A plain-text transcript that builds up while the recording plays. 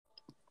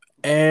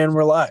And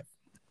we're live.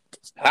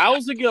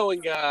 How's it going,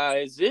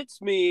 guys?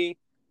 It's me,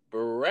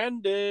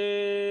 Brandon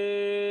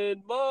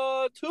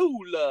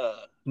Matula.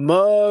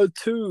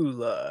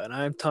 Matula. And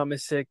I'm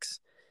Thomas Six.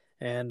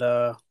 And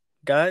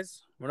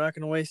guys, we're not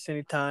gonna waste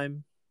any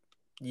time.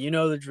 You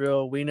know the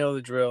drill. We know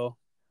the drill.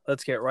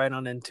 Let's get right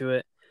on into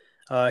it.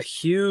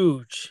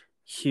 Huge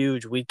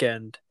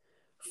weekend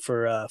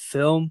for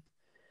film,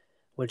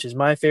 which is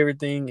my favorite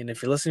thing. And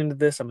if you're listening to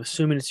this, I'm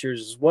assuming it's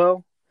yours as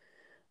well.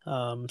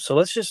 So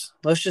let's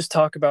just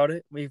talk about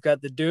it. We've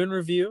got the Dune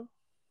review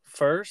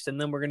first, and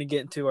then we're gonna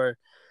get into our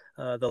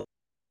the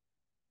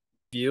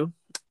review,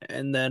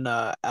 and then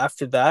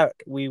after that,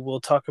 we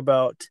will talk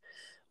about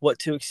what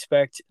to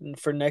expect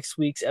for next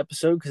week's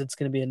episode because it's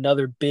going to be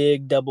another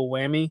big double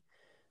whammy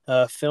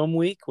film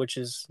week, which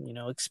is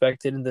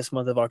expected in this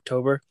month of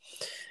October,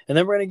 and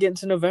then we're going to get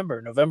into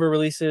November. November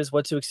releases,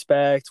 what to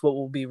expect, what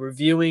we'll be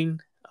reviewing,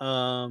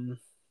 and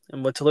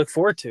what to look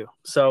forward to.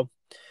 So,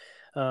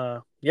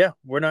 yeah,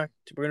 we're going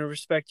to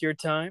respect your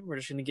time. We're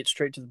just going to get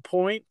straight to the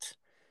point.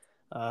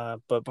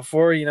 But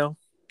before you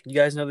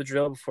guys know the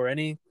drill. Before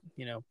any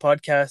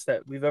podcast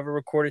that we've ever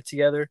recorded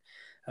together,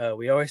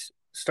 we always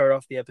start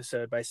off the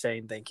episode by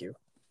saying thank you.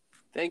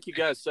 Thank you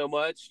guys so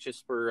much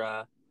just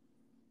for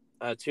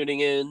tuning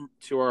in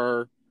to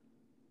our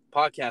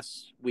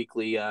podcast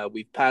weekly.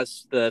 We've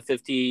passed the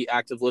 50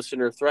 active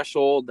listener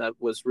threshold. That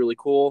was really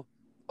cool,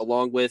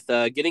 along with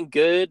getting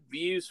good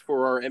views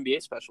for our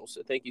NBA special.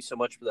 So thank you so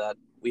much for that.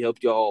 We hope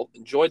you all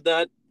enjoyed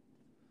that.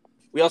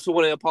 We also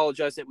want to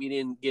apologize that we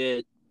didn't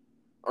get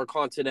our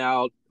content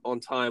out on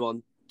time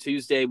on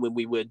Tuesday when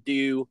we would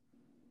do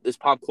this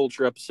pop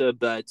culture episode,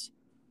 but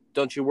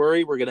don't you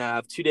worry, we're gonna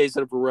have 2 days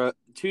in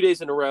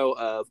a row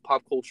of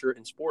pop culture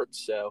and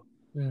sports. So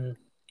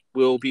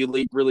we'll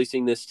be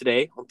releasing this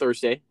today on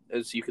Thursday,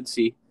 as you can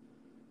see,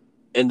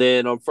 and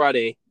then on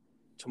Friday,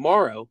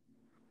 tomorrow,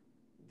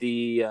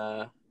 the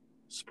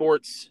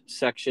sports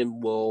section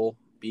will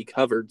be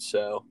covered.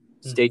 So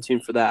stay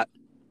tuned for that.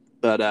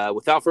 But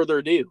without further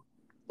ado,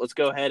 let's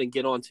go ahead and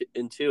get on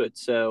into it.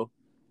 So,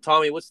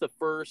 Tommy, what's the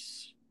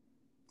first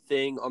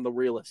thing on the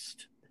real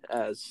list,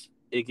 as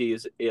Iggy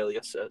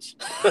Azalea says?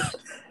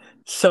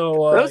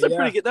 So that was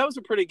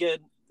a pretty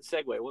good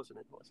segue, wasn't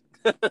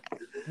it?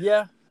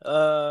 Yeah.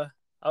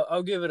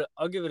 I'll give it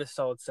a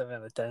solid 7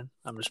 out of 10.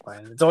 I'm just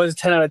playing. It's always a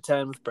 10 out of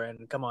 10 with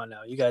Brandon. Come on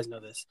now, you guys know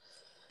this.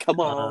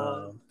 Come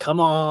on.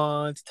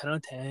 It's 10 out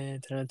of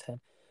 10. 10 out of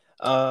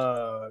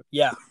 10.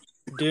 Yeah,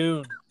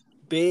 Dune,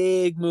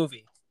 big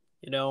movie.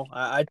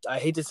 I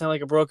hate to sound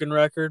like a broken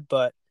record,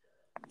 but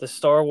the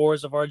Star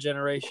Wars of our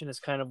generation is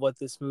kind of what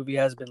this movie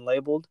has been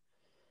labeled.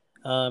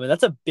 And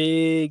that's a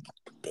big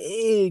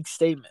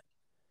statement.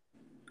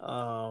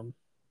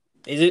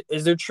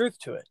 Is there truth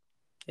to it?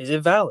 Is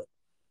it valid?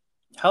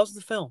 How's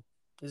the film?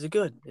 Is it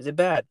good? Is it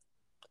bad?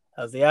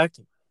 How's the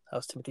acting?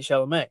 How's Timothée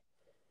Chalamet?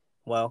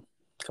 Well,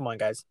 come on,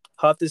 guys.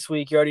 Hot this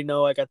week. You already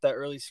know I got that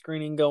early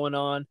screening going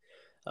on.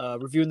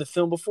 Reviewing the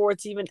film before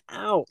it's even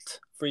out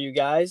for you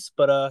guys.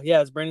 But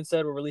yeah, as Brandon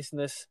said, we're releasing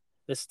this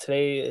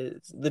today.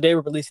 The day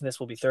we're releasing this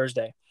will be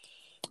Thursday,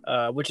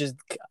 which is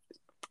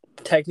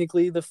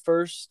technically the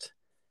first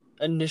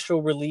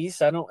initial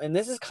release. And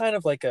this is kind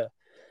of like I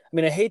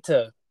hate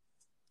to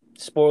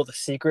spoil the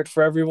secret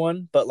for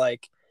everyone, but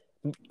like,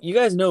 you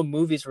guys know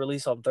movies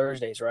release on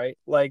Thursdays, right?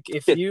 Like,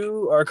 if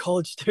you are a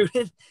college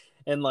student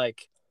and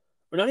like,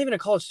 we're not even a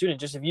college student,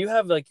 just if you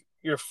have like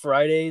your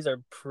Fridays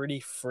are pretty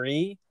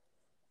free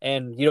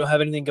and you don't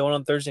have anything going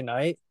on Thursday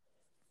night,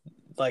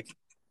 like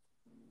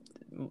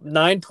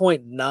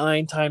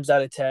 9.9 times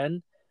out of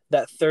 10,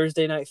 that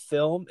Thursday night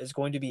film is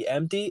going to be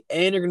empty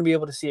and you're going to be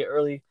able to see it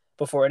early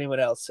before anyone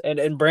else.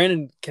 And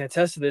Brandon can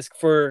attest to this.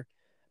 For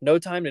No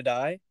Time to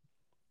Die,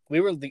 we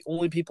were the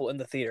only people in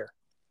the theater.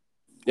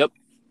 Yep.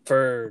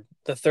 For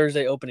the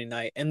Thursday opening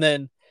night. And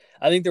then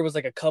I think there was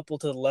like a couple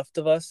to the left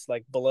of us,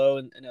 like below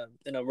in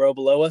a row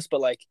below us,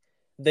 but like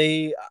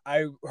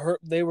I heard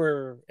they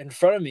were in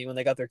front of me when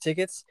they got their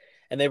tickets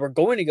and they were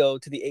going to go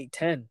to the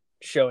 8:10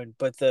 showing,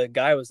 but the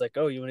guy was like,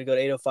 "Oh, you want to go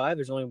to 8:05?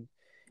 There's only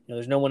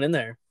there's no one in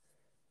there."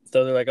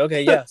 So they're like,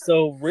 "Okay, yeah."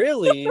 So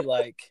really,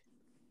 like,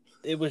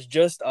 it was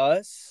just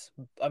us.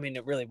 I mean,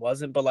 it really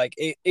wasn't, but like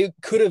it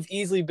could have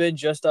easily been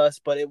just us,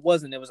 but it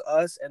wasn't. It was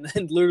us and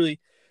then literally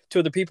 2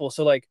 other people.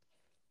 So like,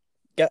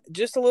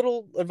 just a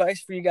little advice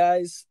for you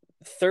guys.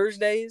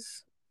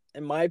 Thursdays,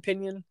 in my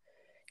opinion,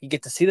 you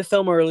get to see the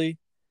film early,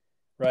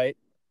 right?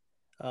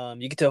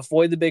 You get to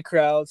avoid the big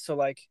crowds. So,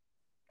 like,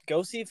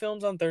 go see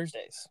films on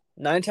Thursdays.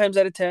 9 times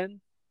out of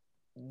 10,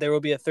 there will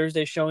be a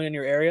Thursday showing in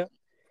your area.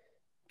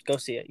 Go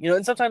see it.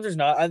 And sometimes there's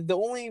not. The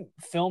only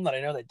film that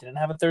I know that didn't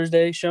have a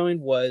Thursday showing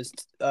was,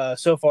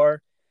 so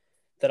far,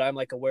 that I'm,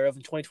 like, aware of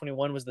in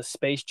 2021 was the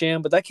Space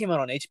Jam. But that came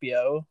out on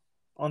HBO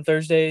on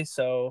Thursday,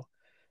 so...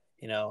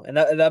 and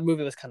that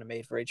movie was kind of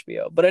made for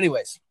HBO. But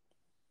anyways,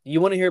 you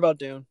want to hear about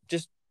Dune,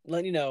 just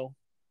letting you know,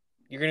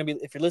 you're going to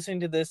be, if you're listening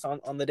to this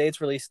on the day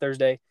it's released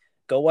Thursday,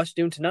 go watch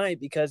Dune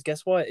tonight, because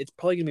guess what? It's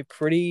probably going to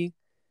be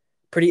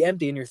pretty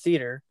empty in your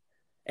theater.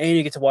 and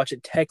you get to watch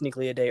it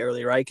technically a day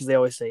early, right? Because they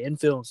always say in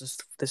films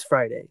this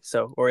Friday,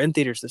 so or in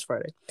theaters this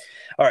Friday.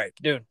 All right,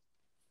 dude,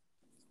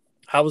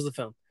 how was the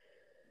film?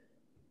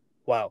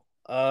 Wow.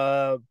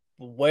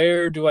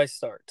 Where do I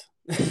start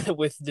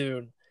with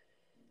Dune?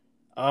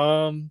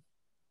 Um,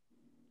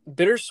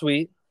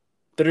 bittersweet,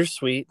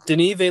 bittersweet.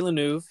 Denis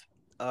Villeneuve.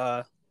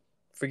 Uh,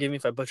 Forgive me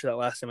if I butcher that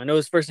last name. I know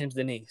his first name's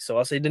Denis, so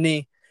I'll say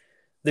Denis.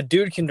 The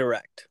dude can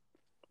direct.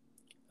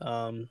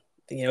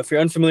 If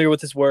you're unfamiliar with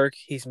his work,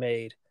 he's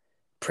made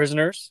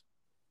Prisoners,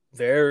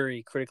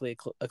 very critically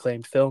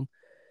acclaimed film.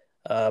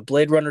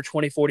 Blade Runner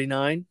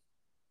 2049,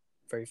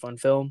 very fun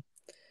film.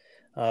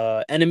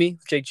 Enemy,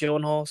 Jake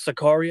Gyllenhaal.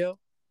 Sicario,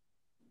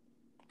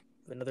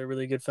 another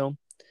really good film.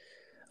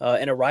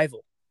 And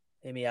Arrival,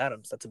 Amy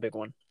Adams, that's a big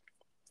one.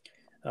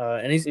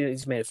 And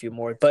he's made a few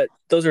more, but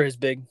those are his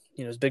big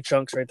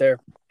chunks right there.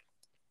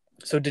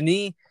 So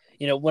Denis,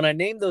 when I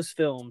name those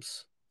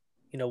films,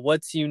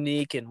 what's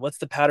unique and what's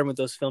the pattern with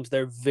those films?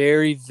 They're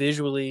very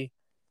visually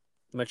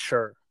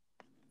mature.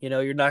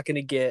 You're not going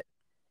to get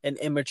an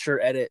immature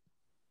edit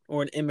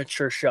or an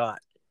immature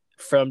shot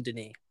from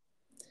Denis.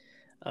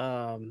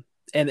 And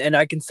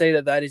I can say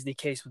that is the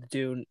case with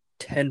Dune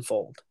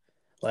tenfold.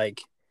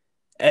 Like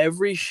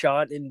every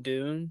shot in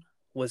Dune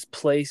was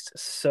placed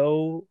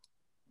so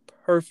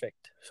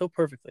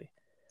perfectly.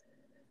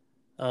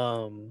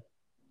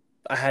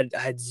 I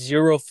had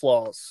zero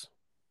flaws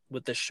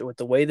with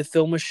the way the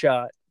film was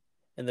shot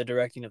and the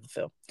directing of the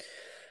film.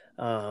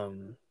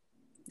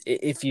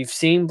 If you've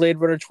seen Blade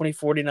Runner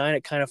 2049,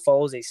 it kind of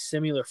follows a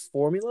similar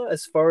formula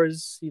as far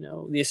as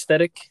the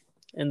aesthetic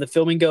and the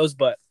filming goes,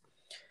 but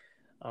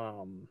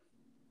you're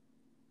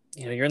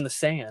in the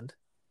sand.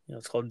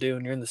 It's called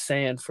Dune. You're in the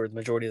sand for the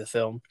majority of the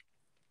film,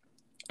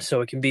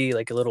 so it can be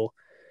like a little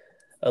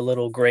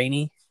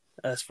grainy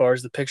as far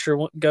as the picture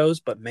goes.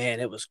 But man,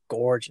 it was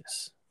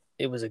gorgeous.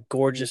 It was a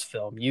gorgeous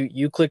film.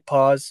 You click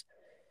pause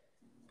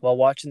while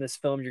watching this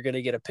film, you're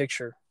gonna get a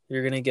picture.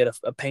 You're gonna get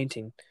a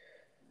painting.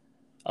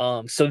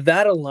 So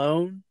that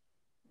alone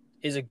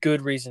is a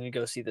good reason to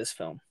go see this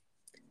film.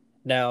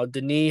 Now,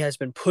 Denis has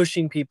been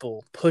pushing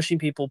people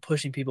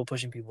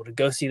to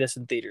go see this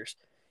in theaters.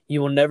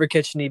 You will never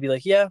catch Denis be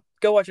like, yeah,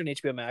 go watch on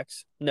HBO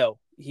Max. No,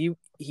 he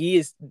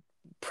is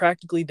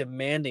practically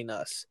demanding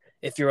us.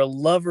 If you're a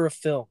lover of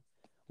film,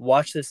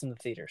 watch this in the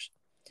theaters.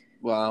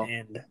 Wow.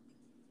 And,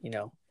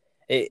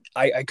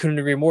 I couldn't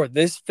agree more.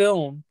 This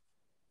film,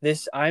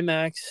 this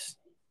IMAX,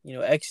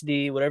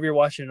 XD, whatever you're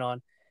watching it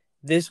on,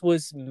 this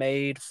was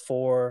made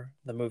for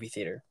the movie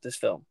theater, this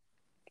film.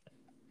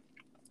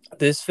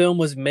 This film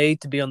was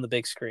made to be on the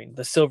big screen,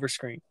 the silver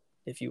screen,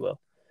 if you will.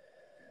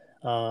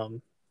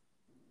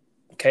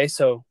 Okay,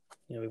 so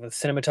we have the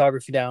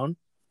cinematography down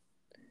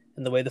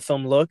and the way the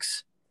film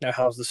looks. Now,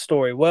 how's the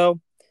story? Well,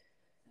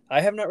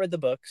 I have not read the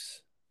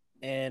books,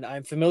 and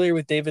I'm familiar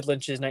with David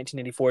Lynch's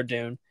 1984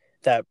 Dune,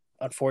 that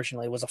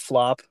unfortunately was a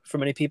flop for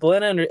many people.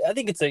 And I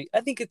think it's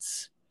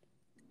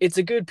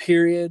a good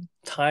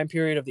time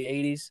period of the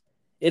 80s.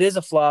 It is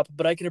a flop,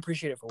 but I can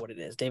appreciate it for what it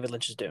is. David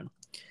Lynch's Dune.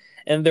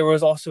 And there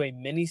was also a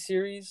mini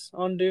series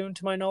on Dune,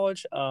 to my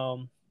knowledge.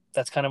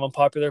 That's kind of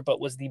unpopular, but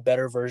was the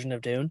better version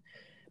of Dune.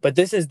 But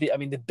this is the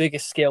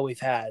biggest scale we've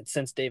had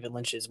since David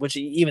Lynch's, which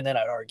even then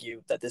I'd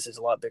argue that this is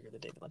a lot bigger than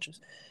David Lynch's.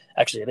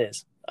 Actually, it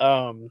is.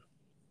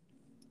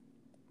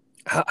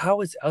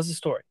 How's the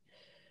story?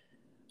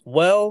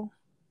 Well,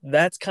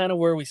 that's kind of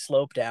where we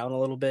slope down a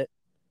little bit.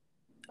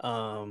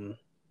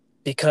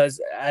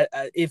 Because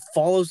it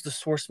follows the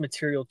source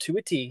material to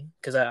a T.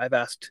 Because I've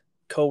asked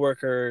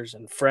coworkers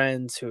and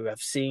friends who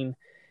have seen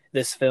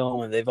this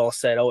film, and they've all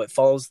said, "Oh, it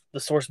follows the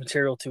source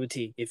material to a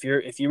T." If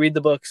you read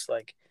the books,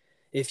 like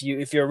if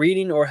you're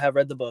reading or have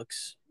read the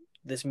books,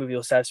 this movie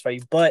will satisfy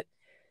you. But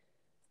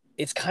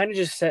it's kind of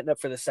just setting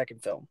up for the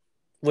second film,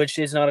 which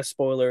is not a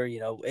spoiler.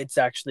 It's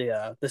actually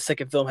the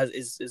second film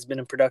has been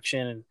in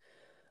production,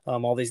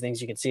 and all these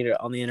things you can see it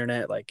on the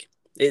internet. Like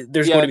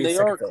there's going to be. They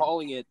are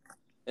calling it,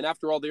 and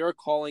after all, they are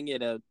calling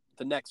it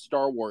the next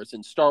Star Wars,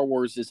 and Star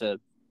Wars is a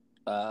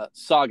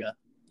saga.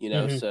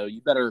 Mm-hmm. So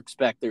you better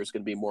expect there's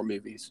going to be more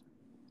movies.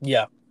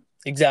 Yeah,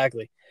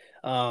 exactly.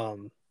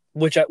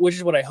 Which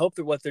is what I hope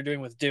that what they're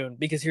doing with Dune.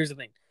 Because here's the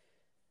thing.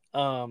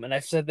 And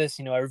I've said this.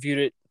 I reviewed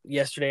it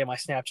yesterday on my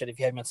Snapchat. If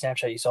you had me on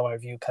Snapchat, you saw my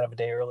review kind of a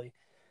day early.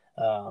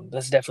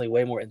 This is definitely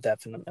way more in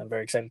depth, and I'm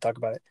very excited to talk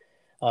about it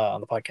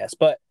on the podcast.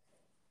 But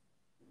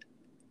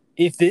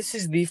if this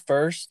is the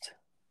first,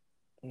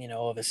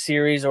 of a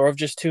series or of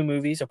just two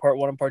movies, a part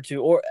one and part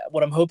two, or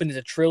what I'm hoping is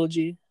a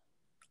trilogy,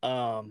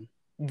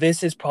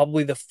 this is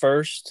probably the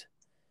first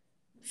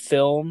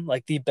film,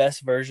 like the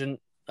best version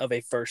of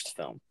a first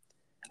film.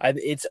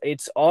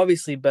 It's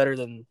obviously better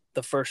than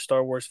the first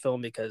Star Wars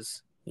film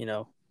because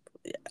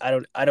I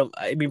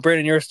mean,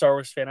 Brandon, you're a Star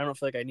Wars fan. I don't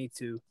feel like I need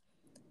to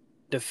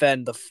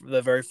defend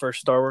the very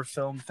first Star Wars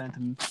film,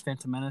 Phantom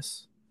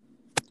Menace.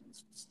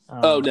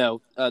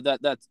 No,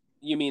 that's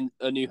you mean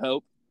A New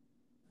Hope?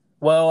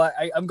 Well,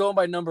 I'm going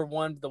by number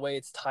one the way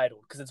it's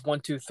titled because it's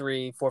 1, 2,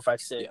 3, 4,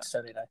 5, 6,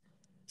 7, 8, 9.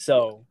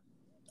 So,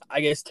 I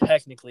guess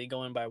technically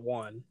going by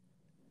one.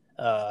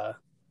 Uh,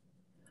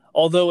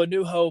 although A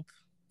New Hope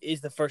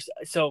is the first,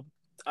 so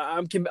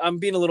I'm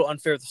being a little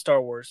unfair with the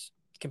Star Wars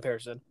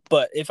comparison,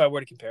 but if I were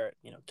to compare it,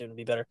 Dune would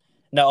be better.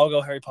 Now I'll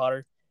go Harry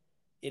Potter.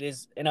 It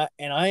is, and I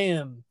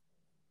am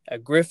a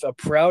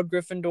proud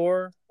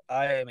Gryffindor.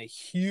 I am a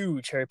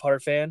huge Harry Potter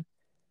fan.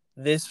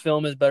 This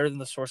film is better than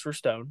The Sorcerer's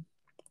Stone,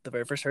 the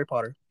very first Harry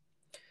Potter.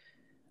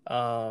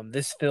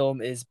 This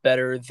film is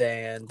better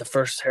than the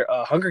first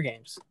Hunger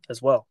Games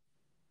as well.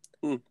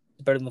 It's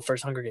better than the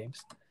first Hunger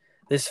Games.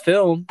 This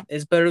film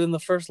is better than the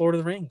first Lord of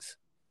the Rings.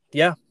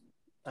 Yeah,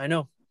 I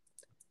know.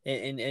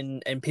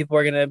 And people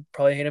are gonna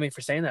probably hate on me for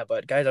saying that,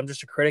 but guys, I'm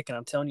just a critic, and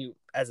I'm telling you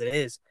as it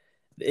is.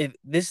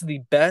 This is the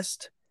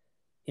best,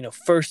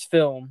 first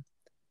film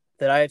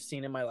that I have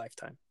seen in my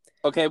lifetime.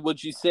 Okay,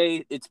 would you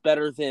say it's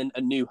better than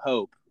A New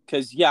Hope?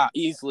 Because yeah,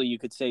 easily you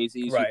could say it's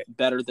Right.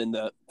 better than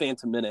the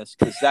Phantom Menace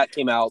because that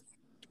came out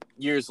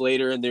years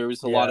later and there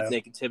was a lot of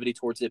negativity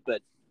towards it.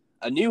 But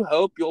A New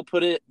Hope, you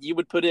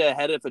would put it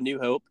ahead of A New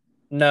Hope?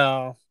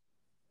 No,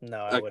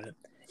 I wouldn't.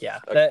 Yeah,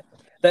 okay.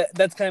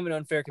 That's kind of an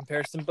unfair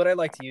comparison, but I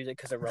like to use it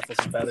because it ruffles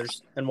some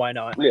feathers, and why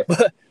not? Yeah.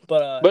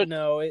 but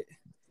no,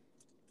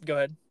 go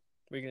ahead.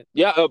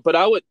 Yeah, but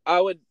I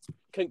would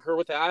concur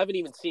with that. I haven't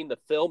even seen the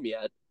film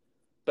yet,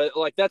 but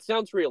like that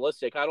sounds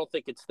realistic. I don't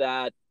think it's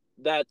that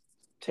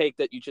take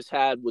that you just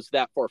had was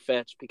that far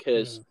fetched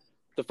because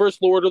the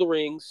first Lord of the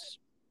Rings,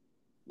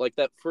 like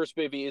that first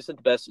movie, isn't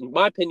the best. In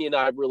my opinion,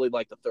 I really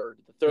like the third.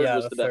 The third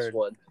was the best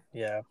one.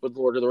 Yeah, with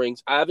Lord of the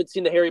Rings. I haven't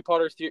seen the Harry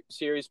Potter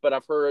series, but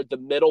I've heard the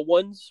middle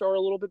ones are a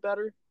little bit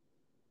better.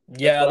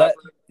 Yeah,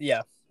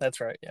 that's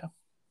right. Yeah,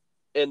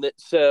 and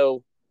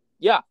so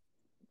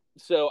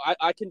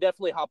I can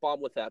definitely hop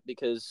on with that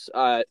because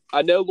I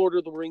know Lord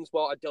of the Rings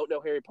well. I don't know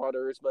Harry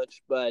Potter as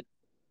much, but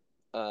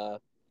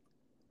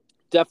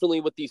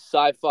definitely with these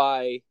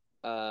sci-fi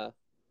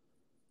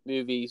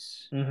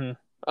movies. Mm-hmm.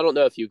 I don't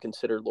know if you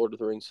consider Lord of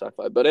the Rings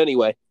sci-fi, but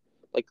anyway,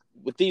 like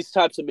with these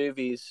types of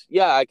movies,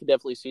 yeah, I can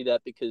definitely see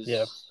that because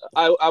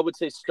I would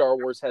say Star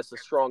Wars has the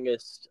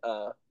strongest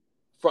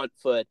front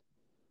foot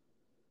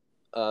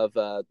of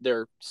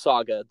their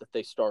saga that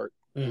they start.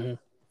 Mm-hmm.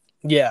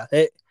 Yeah,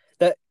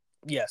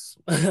 yes,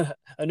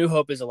 A New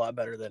Hope is a lot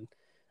better than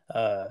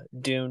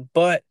Dune,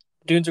 but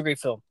Dune's a great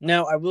film.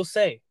 Now, I will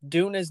say,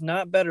 Dune is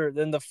not better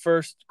than the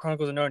first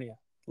Chronicles of Narnia,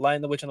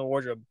 Lion, the Witch, and the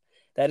Wardrobe.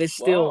 That is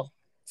still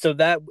so.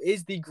 That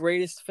is the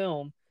greatest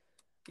film,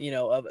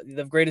 of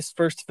the greatest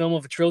first film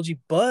of a trilogy.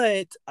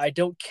 But I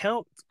don't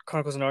count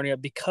Chronicles of Narnia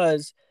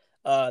because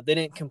they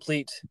didn't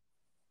complete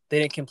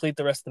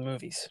the rest of the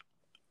movies.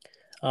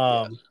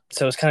 So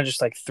it's kind of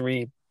just like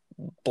three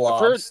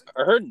blobs.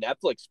 I heard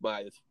Netflix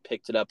might have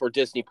picked it up or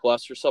Disney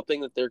Plus or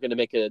something that they're going to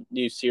make a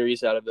new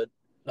series out of it.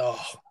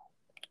 Oh,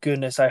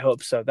 goodness, I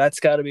hope so. That's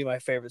got to be my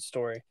favorite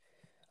story.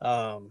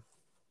 One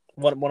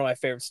of my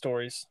favorite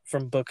stories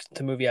from book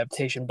to movie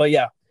adaptation. But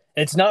yeah,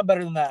 it's not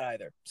better than that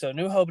either. So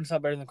New Hope, it's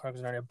not better than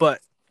Chronicles of Narnia.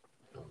 But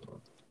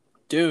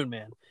dude,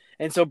 man.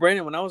 And so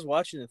Brandon, when I was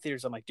watching the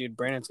theaters, I'm like, dude,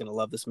 Brandon's gonna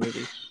love this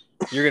movie.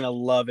 You're gonna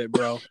love it,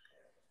 bro.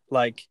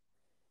 Like,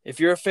 if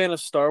you're a fan of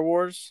Star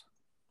Wars,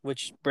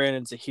 which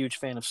Brandon's a huge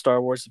fan of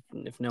Star Wars,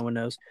 if no one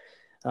knows,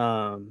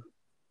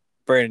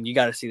 Brandon, you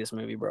got to see this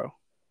movie, bro.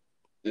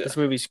 Yeah. This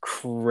movie's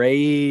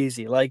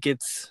crazy. Like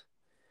it's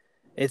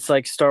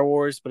like Star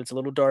Wars, but it's a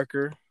little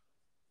darker.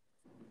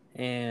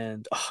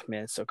 And oh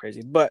man, it's so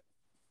crazy. But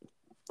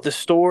the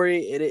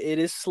story, it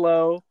is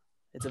slow.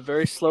 It's a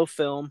very slow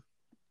film.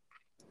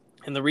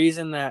 And the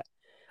reason that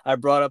I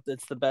brought up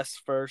it's the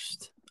best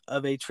first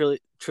of a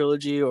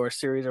trilogy or a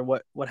series or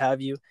what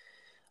have you,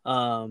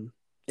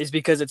 is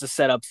because it's a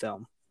setup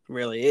film.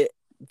 Really,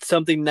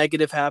 something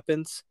negative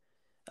happens.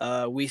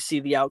 We see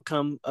the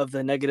outcome of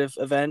the negative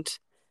event,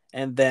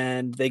 and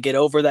then they get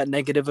over that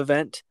negative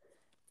event,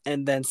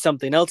 and then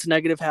something else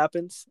negative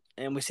happens,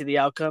 and we see the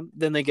outcome.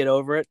 Then they get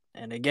over it,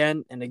 and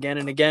again and again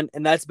and again,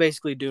 and that's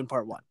basically Dune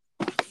Part 1.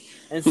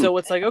 And so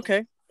it's like,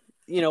 okay,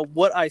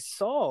 what I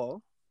saw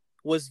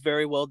was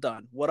very well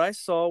done. What I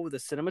saw with the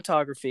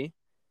cinematography,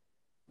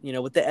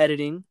 with the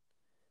editing,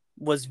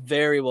 was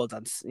very well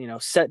done.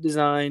 Set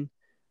design,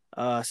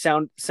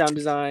 sound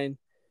design,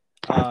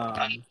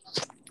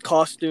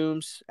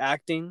 costumes,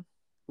 acting.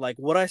 Like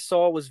what I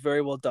saw was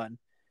very well done.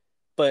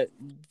 But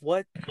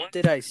what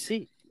did I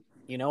see?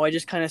 I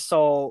just kind of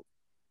saw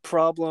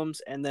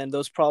problems, and then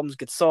those problems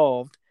get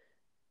solved.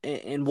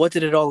 And what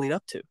did it all lead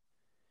up to?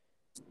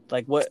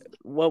 Like what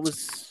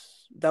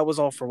was that was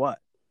all for what?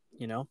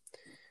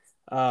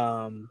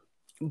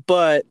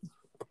 But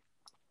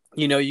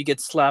you get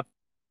slapped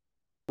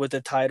with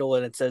the title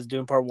and it says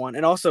Dune Part 1.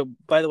 And also,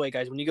 by the way,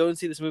 guys, when you go and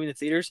see this movie in the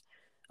theaters,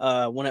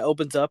 when it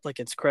opens up, like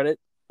its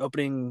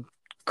opening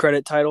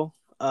credit title,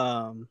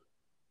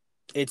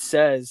 it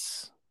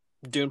says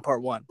Dune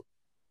Part 1.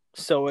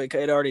 So it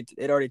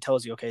already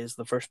tells you, okay, this is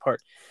the first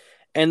part.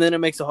 And then it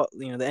makes the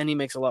ending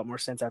makes a lot more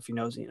sense after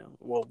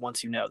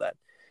once you know that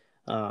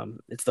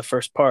it's the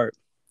first part.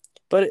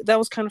 But that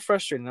was kind of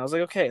frustrating. I was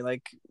like, okay,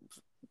 like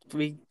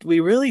we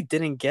really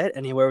didn't get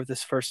anywhere with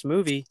this first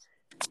movie,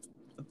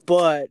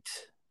 but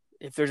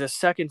if there's a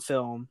second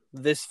film,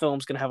 this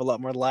film's going to have a lot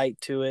more light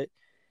to it,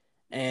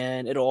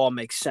 and it'll all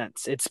make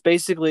sense. It's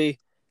basically,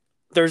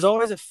 there's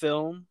always a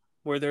film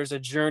where there's a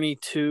journey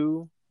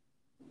to,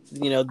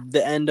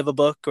 the end of a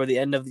book or the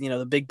end of,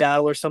 the big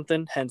battle or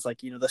something. Hence, like,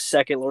 the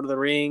second Lord of the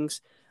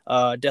Rings,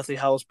 Deathly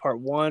Hallows Part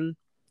 1.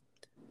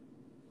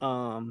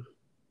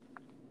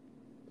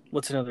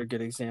 What's another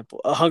good example?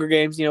 Hunger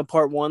Games,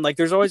 Part 1. Like,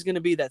 there's always going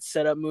to be that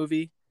setup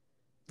movie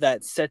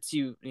that sets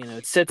you,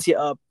 it sets you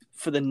up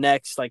for the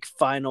next, like,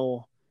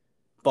 final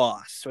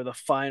boss or the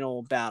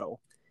final battle.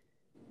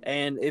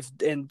 And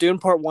Dune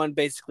Part 1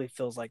 basically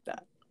feels like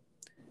that.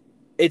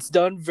 It's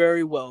done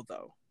very well,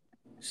 though.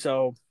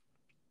 So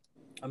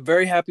I'm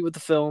very happy with the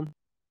film.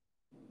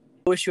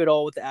 No issue at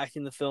all with the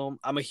acting in the film.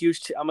 I'm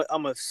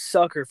a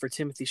sucker for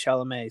Timothée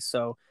Chalamet,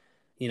 so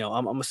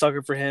I'm a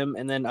sucker for him.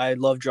 And then I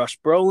love Josh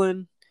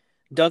Brolin.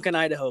 Duncan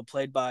Idaho,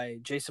 played by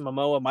Jason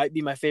Momoa, might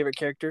be my favorite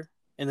character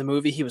in the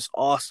movie. He was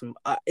awesome.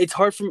 It's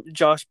hard for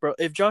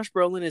if Josh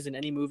Brolin is in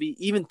any movie,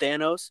 even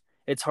Thanos,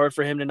 it's hard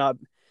for him to not,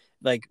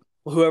 like,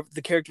 whoever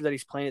the character that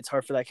he's playing, it's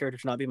hard for that character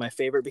to not be my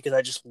favorite, because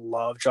I just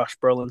love Josh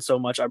Brolin so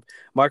much. I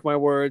mark my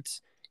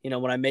words,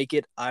 when I make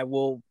it,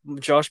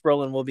 Josh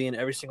Brolin will be in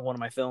every single one of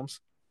my films,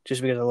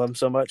 just because I love him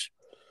so much.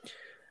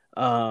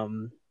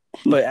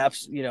 But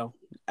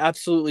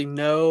absolutely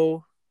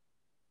no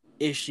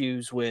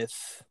issues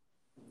with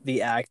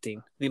the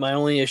acting. My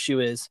only issue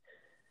is,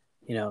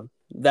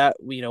 that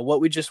what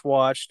we just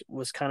watched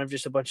was kind of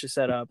just a bunch of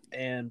setup,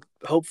 and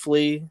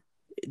hopefully,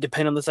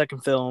 depend on the second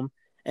film,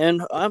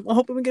 and I'm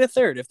hoping we get a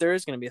third, if there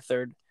is going to be a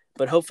third.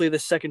 But hopefully, the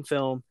second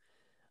film,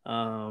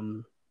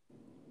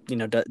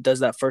 does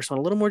that first one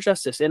a little more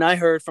justice. And I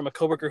heard from a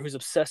coworker who's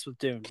obsessed with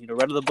Dune,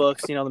 read the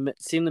books, seen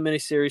the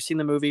miniseries, seen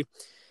the movie.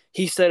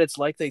 He said it's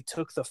like they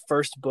took the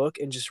first book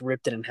and just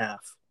ripped it in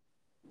half.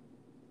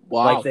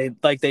 Wow.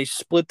 Like they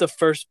split the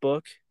first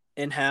book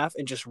in half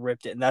and just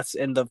ripped it. And that's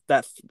in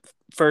that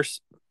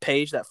first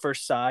page, that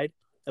first side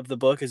of the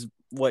book is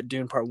what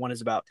Dune Part 1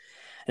 is about.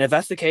 And if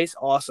that's the case,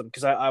 awesome,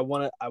 because I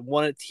want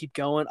to keep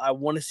going. I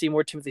want to see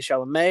more Timothée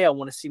Chalamet. I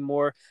want to see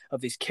more of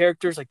these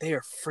characters. Like, they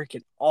are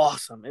freaking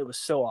awesome. It was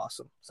so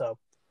awesome. So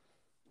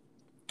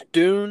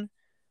Dune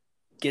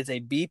gets a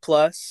B+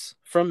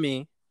 from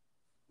me.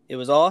 It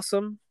was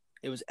awesome.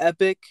 It was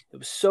epic. It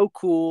was so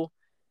cool.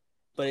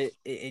 But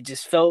it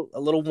just felt a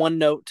little one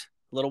note,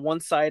 a little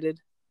one-sided,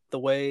 the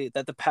way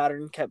that the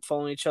pattern kept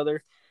following each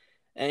other.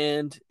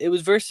 And it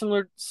was very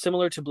similar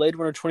to Blade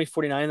Runner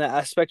 2049 in that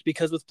aspect,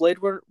 because with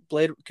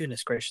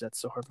goodness gracious,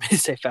 that's so hard for me to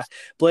say fast.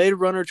 Blade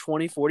Runner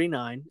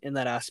 2049 in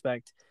that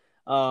aspect,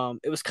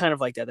 it was kind of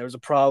like that. There was a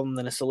problem,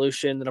 then a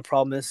solution, then a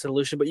problem, then a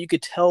solution. But you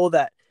could tell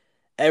that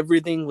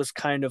everything was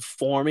kind of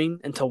forming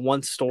into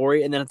one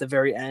story. And then at the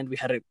very end, we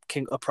had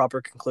a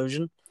proper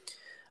conclusion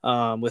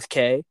with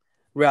Kay,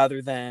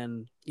 rather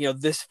than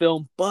this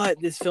film.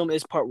 But this film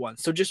is Part 1,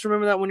 so just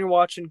remember that when you're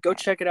watching. Go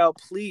check it out,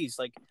 please.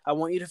 Like, I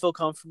want you to feel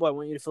comfortable. I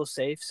want you to feel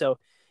safe. So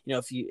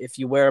if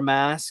you wear a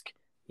mask,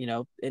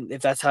 and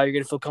if that's how you're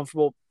going to feel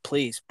comfortable,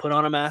 please put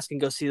on a mask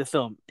and go see the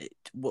film.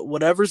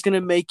 Whatever's going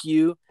to make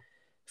you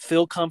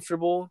feel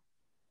comfortable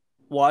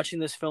watching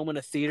this film in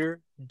a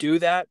theater, do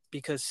that,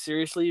 because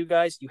seriously, you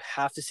guys, you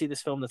have to see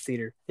this film in the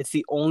theater. It's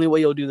the only way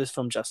you'll do this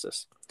film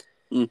justice.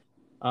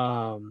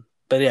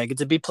 But yeah, it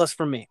gets a B+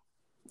 from me.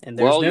 And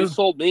you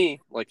sold me.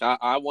 Like,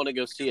 I want to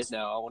go see it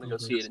now. I want to go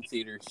see it in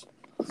theaters.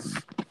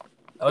 It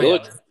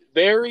looks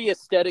very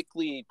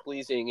aesthetically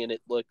pleasing, and it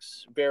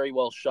looks very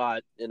well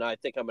shot. And I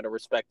think I'm going to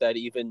respect that,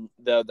 even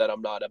though that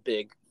I'm not a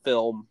big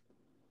film,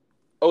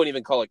 I wouldn't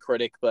even call it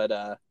critic, but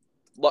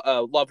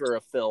lover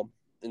of film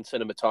and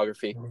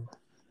cinematography.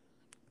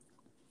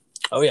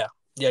 Oh yeah,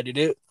 dude.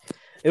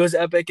 It was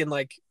epic, and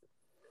like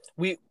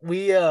we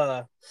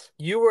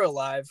you were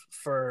alive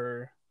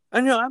for. I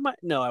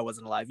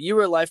wasn't alive. You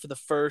were alive for the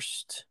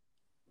first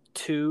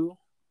two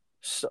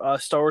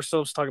Star Wars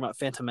films, talking about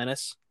Phantom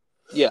Menace.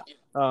 Yeah.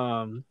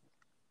 And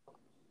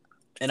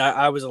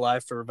I was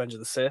alive for Revenge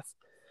of the Sith.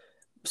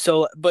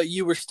 So, but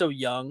you were still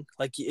young.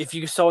 Like, if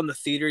you saw in the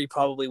theater, you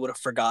probably would have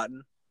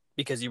forgotten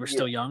because you were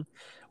still young.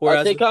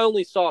 Whereas I think I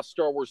only saw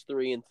Star Wars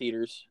 3 in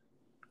theaters.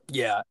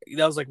 Yeah,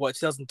 that was like, what,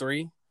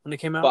 2003 when it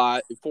came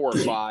out? 4 or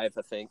 5,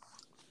 I think.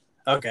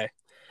 Okay.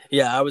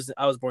 Yeah, I was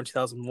born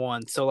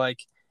 2001. So, like,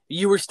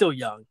 you were still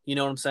young. You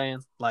know what I'm saying?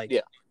 Like,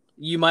 yeah.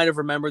 You might have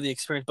remembered the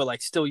experience, but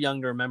like still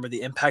young to remember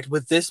the impact.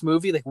 With this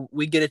movie, like,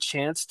 we get a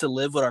chance to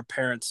live what our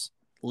parents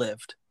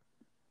lived,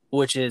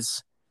 which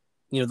is,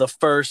 the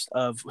first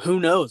of who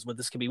knows what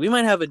this could be. We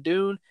might have a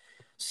Dune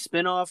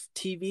spin-off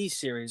TV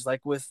series,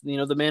 like with, the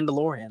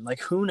Mandalorian. Like,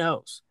 who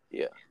knows?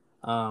 Yeah.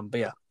 But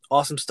yeah,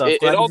 awesome stuff.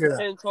 It all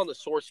depends on the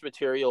source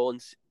material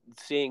and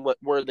seeing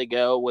where they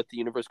go with the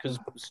universe, because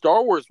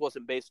Star Wars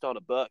wasn't based on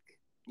a book,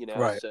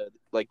 right. So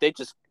like they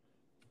just,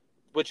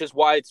 which is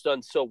why it's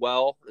done so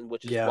well, and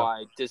which is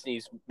why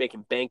Disney's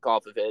making bank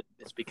off of it.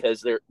 It's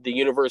because the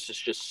universe is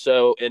just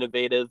so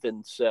innovative,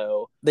 and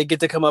so they get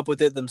to come up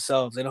with it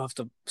themselves. They don't have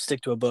to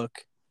stick to a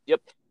book.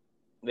 Yep,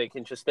 they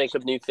can just think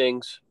of new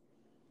things.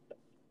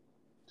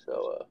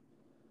 So,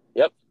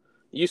 yep.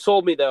 You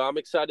sold me though. I'm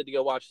excited to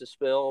go watch this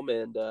film,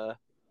 and I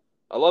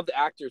love the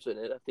actors in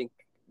it. I think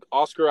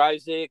Oscar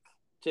Isaac,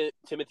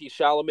 Timothy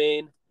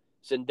Chalamet,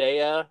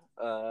 Zendaya,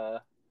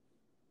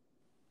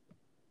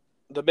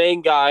 the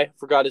main guy,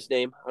 forgot his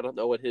name. I don't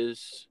know what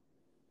his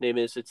name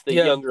is. It's the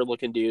younger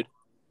looking dude.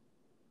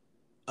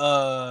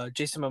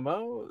 Jason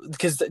Momoa,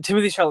 because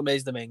Timothy Chalamet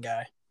is the main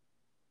guy.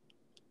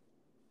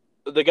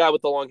 The guy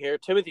with the long hair.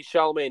 Timothy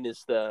Chalamet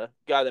is the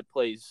guy that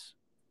plays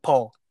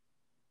Paul.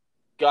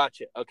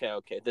 Gotcha.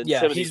 Okay. Then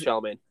Timothy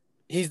Chalamet.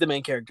 He's the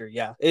main character.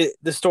 Yeah,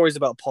 the story's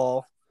about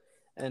Paul,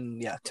 and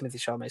yeah, Timothy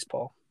Chalamet's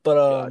Paul. But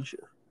gotcha.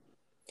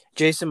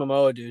 Jason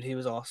Momoa, dude, he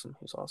was awesome.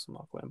 He was awesome,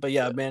 Aquaman. But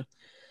yeah, man,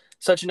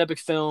 such an epic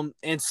film.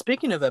 And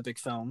speaking of epic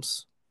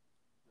films,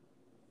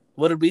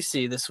 what did we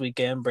see this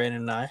weekend,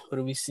 Brandon and I? What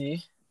did we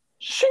see?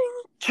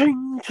 The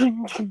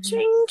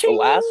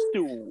Last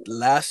Duel.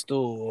 Last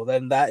Duel.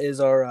 Then that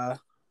is our.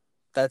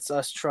 That's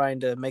us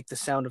trying to make the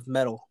sound of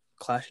metal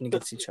clashing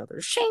against each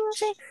other.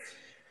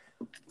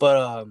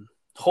 But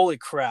holy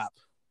crap.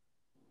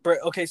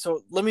 Okay,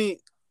 so let me,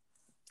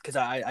 because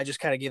I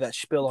just kind of gave that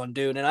spiel on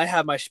Dune, and I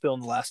have my spiel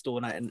in the Last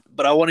Duel,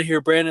 but I want to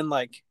hear Brandon.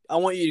 Like, I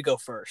want you to go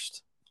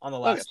first on the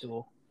Last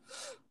Duel.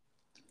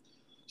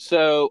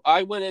 So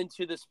I went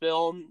into this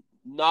film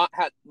not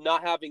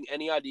having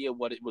any idea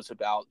what it was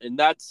about, and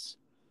that's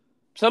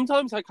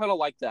sometimes I kind of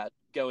like that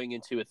going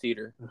into a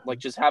theater, like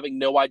just having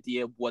no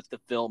idea what the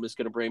film is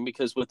going to bring.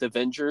 Because with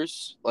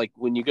Avengers, like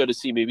when you go to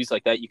see movies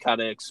like that, you kind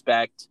of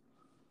expect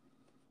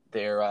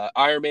their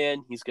Iron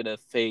Man, he's going to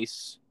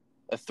face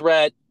a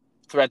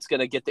threat's going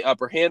to get the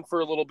upper hand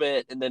for a little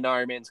bit, and then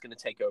Iron Man's going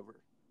to take over.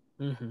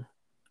 Mm-hmm.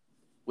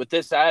 With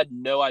this, I had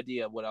no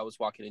idea what I was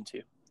walking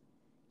into.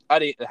 I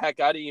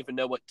didn't even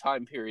know what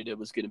time period it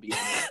was going to be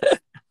in.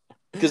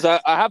 Because I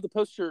have the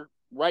poster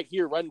right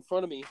here, right in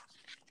front of me,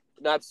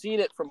 and I've seen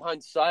it from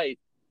hindsight,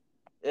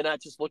 and I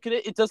just look at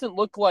it. It doesn't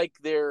look like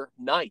they're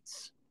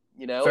knights,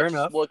 you know? Fair it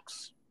enough. Just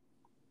looks,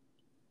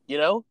 you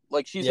know,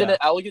 like she's in an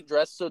elegant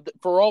dress. So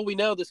for all we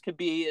know, this could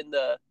be in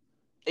the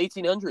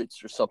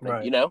 1800s or something,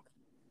 right. You know?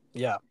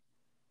 Yeah.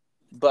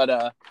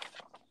 But,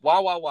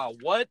 wow.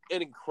 What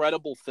an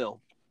incredible film.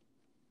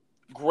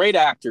 Great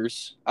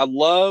actors. I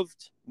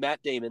loved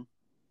Matt Damon.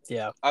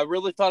 Yeah. I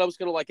really thought I was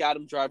going to like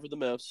Adam Driver the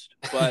most,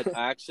 but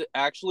I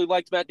actually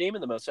liked Matt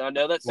Damon the most. And I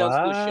know that sounds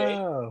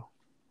cliche,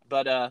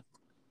 but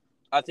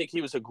I think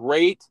he was a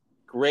great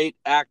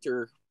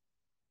actor.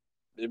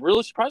 It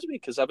really surprised me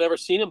because I've never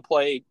seen him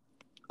play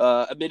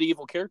a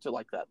medieval character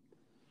like that.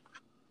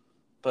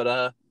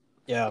 But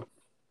yeah.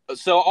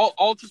 So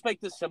I'll just make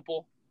this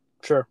simple.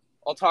 Sure.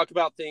 I'll talk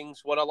about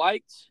things, what I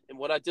liked and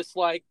what I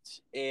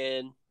disliked,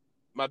 and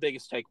my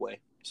biggest takeaway.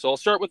 So I'll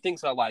start with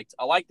things I liked.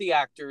 I like the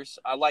actors.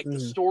 I like the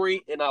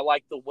story, and I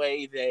like the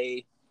way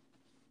they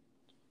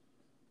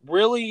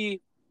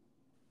really,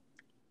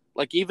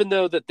 like, even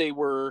though that they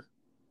were,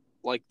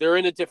 like, they're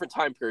in a different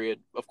time period,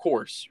 of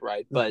course,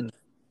 right? But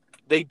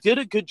they did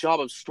a good job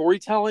of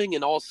storytelling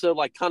and also,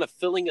 like, kind of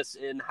filling us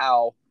in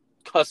how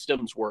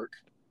customs work.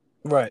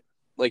 Right.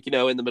 Like, you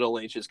know, in the Middle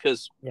Ages,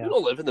 because we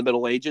don't live in the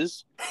Middle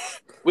Ages.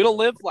 We don't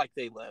live like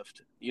they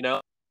lived, you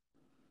know?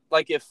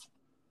 Like, if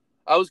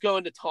I was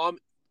going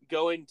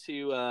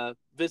to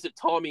visit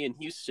Tommy in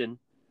Houston,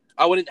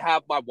 I wouldn't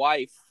have my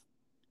wife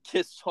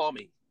kiss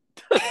Tommy.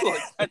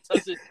 Like,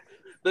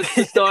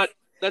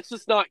 that's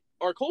just not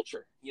our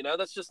culture, you know?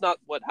 That's just not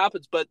what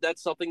happens, but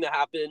that's something that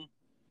happened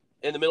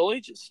in the Middle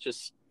Ages,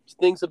 just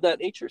things of that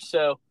nature.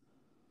 So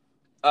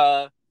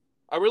I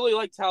really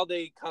liked how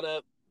they kind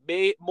of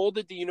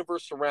molded the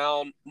universe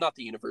around, not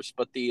the universe,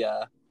 but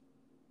the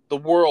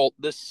world,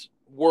 this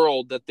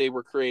world that they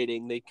were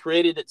creating. They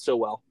created it so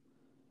well.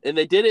 And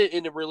they did it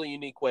in a really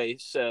unique way.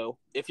 So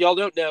if y'all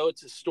don't know,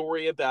 it's a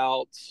story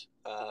about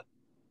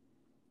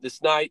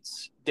this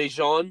knight's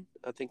Dejan.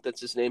 I think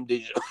that's his name.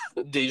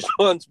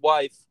 Dejan's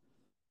wife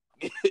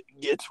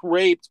gets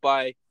raped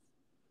by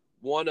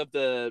one of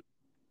the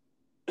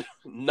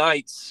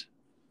knights,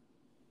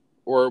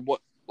 or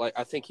what? Like,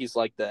 I think he's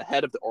like the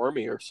head of the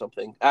army or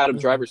something. Adam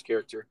Driver's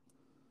character.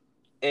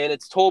 And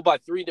it's told by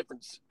three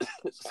different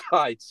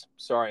sides.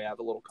 Sorry, I have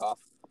a little cough.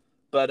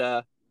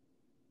 But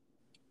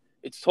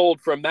it's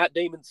told from Matt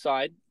Damon's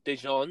side,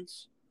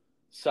 Dejan's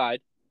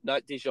side,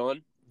 not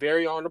Dejan.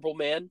 Very honorable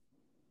man.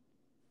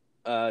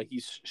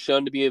 He's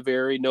shown to be a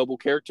very noble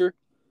character.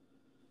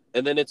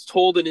 And then it's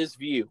told in his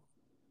view.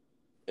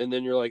 And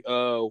then you're like,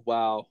 oh,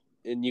 wow.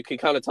 And you can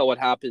kind of tell what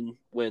happened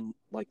when,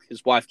 like,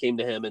 his wife came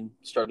to him and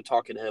started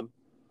talking to him.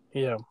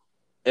 Yeah.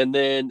 And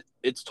then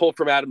it's told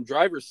from Adam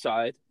Driver's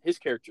side, his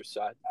character's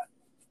side.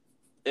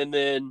 And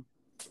then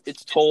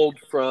it's told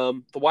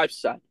from the wife's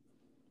side.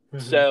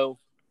 So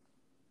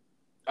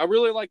I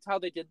really liked how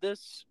they did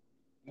this.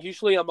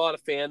 Usually I'm not a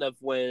fan of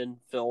when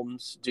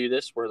films do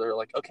this, where they're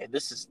like, okay,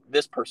 this is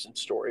this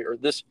person's story, or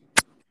this.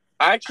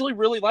 I actually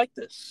really like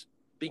this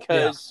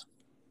because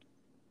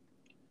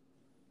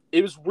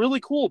it was really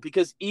cool,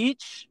 because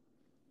each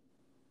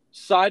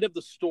side of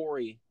the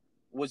story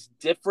was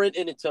different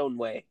in its own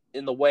way,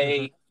 in the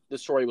way the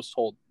story was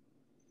told.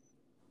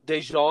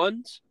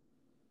 Dejan's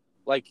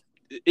Like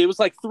it was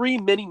like 3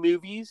 mini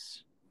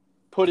movies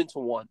put into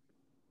one.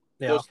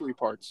 Yeah. Those 3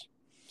 parts.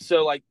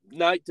 So like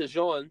Knight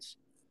Dijon's,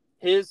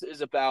 his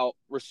is about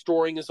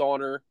restoring his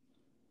honor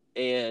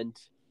and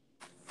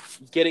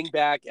getting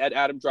back at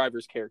Adam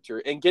Driver's character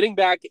and getting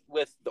back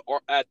with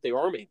the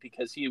army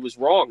because he was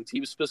wronged. He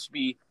was supposed to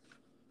be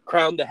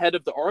crowned the head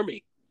of the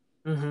army,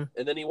 Mm-hmm.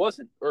 and then he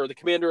wasn't, or the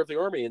commander of the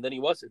army, and then he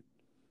wasn't.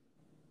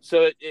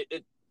 So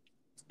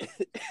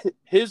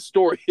his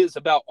story is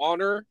about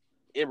honor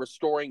and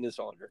restoring his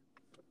honor.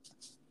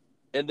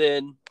 And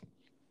then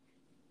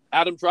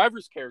Adam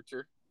Driver's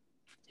character,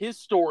 his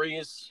story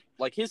is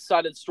like his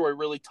side of the story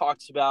really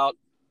talks about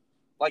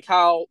like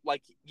how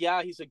like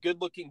yeah, he's a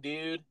good-looking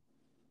dude.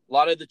 A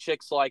lot of the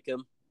chicks like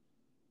him,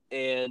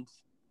 and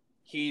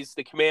he's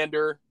the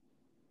commander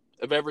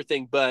of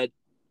everything,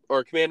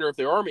 or commander of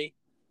the army,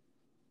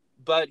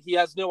 but he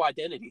has no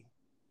identity,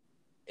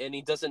 and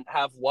he doesn't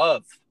have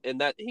love,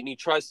 and he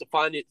tries to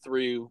find it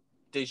through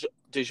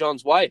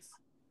Dijon's wife,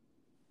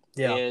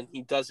 Yeah. and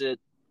he does it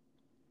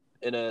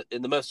in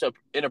the most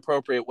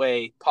inappropriate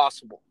way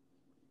possible,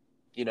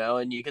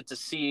 and you get to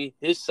see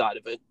his side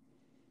of it,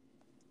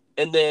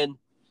 and then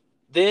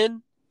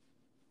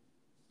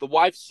the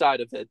wife's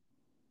side of it,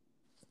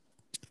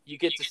 you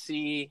get to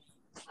see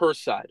her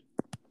side,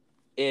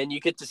 and you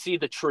get to see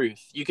the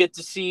truth. You get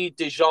to see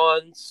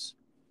Dijon's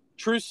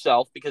true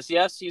self, because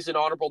yes, he's an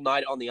honorable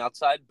knight on the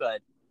outside,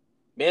 but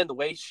man, the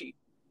way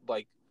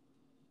like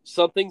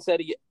some things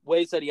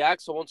ways that he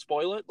acts, I won't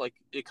spoil it. Like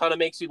it kind of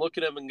makes you look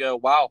at him and go,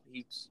 wow,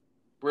 he's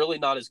really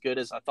not as good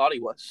as I thought he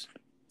was,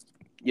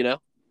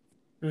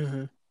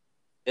 Mm-hmm.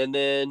 And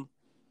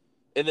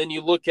then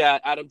you look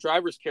at Adam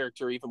Driver's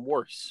character, even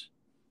worse.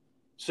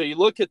 So you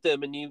look at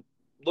them and you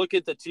look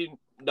at the 2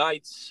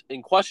 knights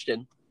in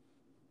question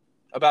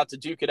about to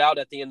duke it out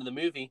at the end of the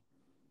movie.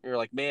 And you're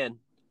like, man,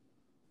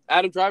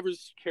 Adam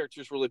Driver's character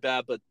is really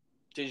bad, but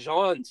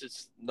Dijon's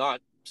is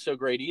not so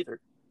great either.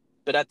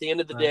 But at the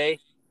end of the day,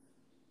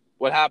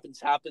 what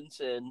happens,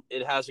 and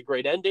it has a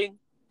great ending.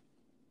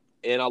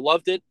 And I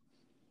loved it.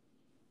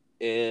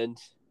 And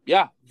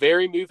yeah,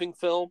 very moving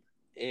film.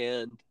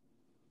 And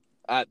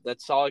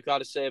that's all I got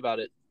to say about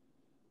it.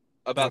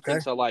 About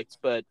things I liked.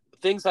 But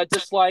things I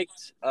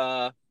disliked,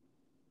 man,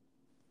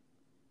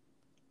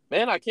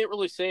 I can't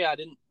really say I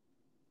didn't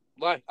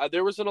like.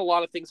 There wasn't a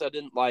lot of things I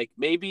didn't like.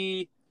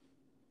 Maybe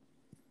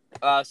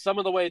some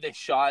of the way they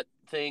shot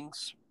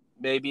things,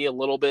 maybe a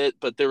little bit,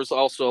 but there was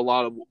also a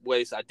lot of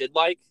ways I did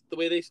like the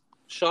way they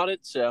shot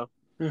it. So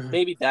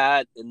maybe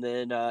that. And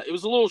then it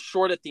was a little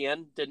short at the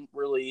end. Didn't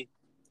really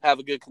have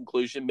a good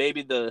conclusion.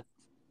 Maybe the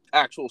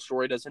actual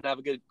story doesn't have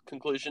a good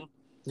conclusion.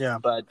 Yeah.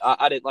 But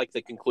I didn't like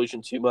the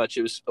conclusion too much.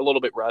 It was a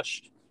little bit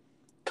rushed.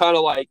 Kind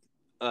of like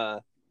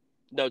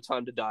No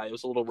Time to Die. It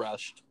was a little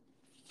rushed.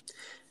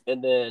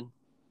 And then,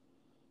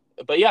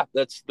 but yeah,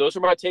 those are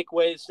my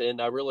takeaways,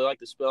 and I really like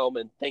this film,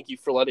 and thank you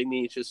for letting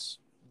me just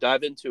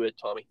dive into it,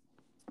 Tommy.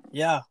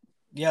 Yeah.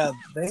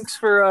 Thanks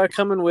for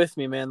coming with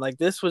me, man. Like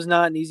this was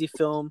not an easy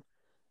film,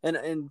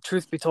 and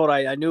truth be told,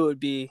 I knew it would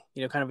be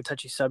kind of a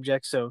touchy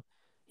subject. So,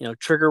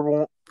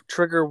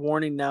 trigger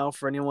warning now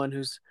for anyone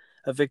who's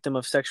a victim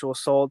of sexual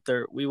assault.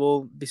 We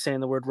will be saying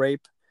the word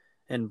rape,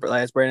 and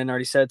as Brandon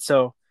already said,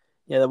 so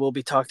yeah, that will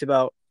be talked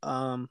about,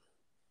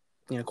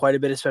 quite a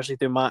bit, especially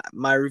through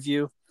my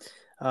review.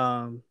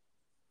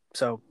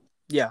 So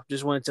yeah,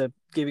 just wanted to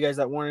give you guys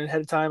that warning ahead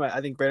of time.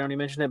 I think Brandon already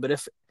mentioned it, but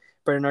if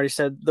Brandon already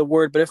said the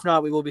word, but if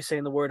not, we will be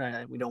saying the word,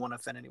 and we don't want to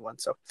offend anyone.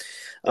 So,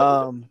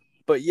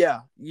 but yeah,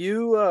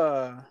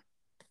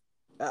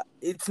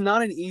 it's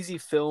not an easy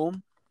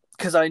film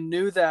because I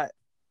knew that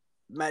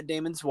Matt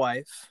Damon's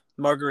wife,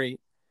 Marguerite,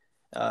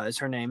 is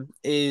her name,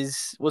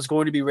 was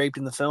going to be raped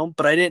in the film,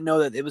 but I didn't know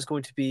that it was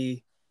going to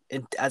be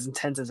as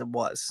intense as it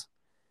was.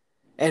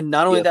 And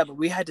not only that, but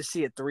we had to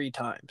see it 3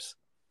 times.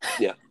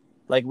 Yeah.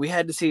 Like we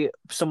had to see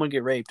someone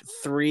get raped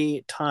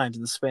 3 times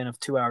in the span of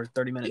 2 hours,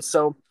 30 minutes.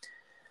 So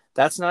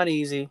that's not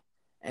easy.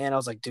 And I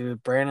was like,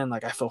 dude, Brandon,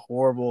 like I feel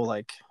horrible.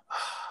 Like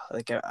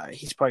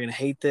he's probably going to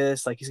hate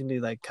this. Like he's going to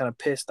be like kind of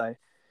pissed. I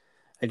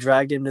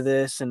dragged him to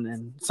this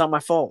and it's not my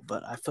fault,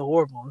 but I feel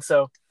horrible. And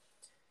so,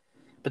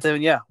 but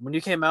then, yeah, when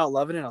you came out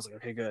loving it, I was like,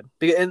 okay, good.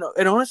 And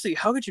honestly,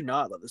 how could you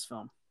not love this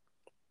film?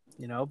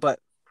 But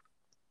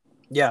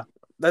yeah,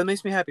 that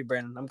makes me happy,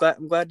 Brandon. I'm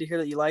glad to hear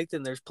that you liked it.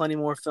 And there's plenty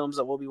more films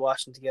that we'll be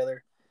watching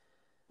together.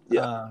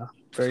 Yeah.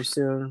 Very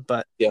soon.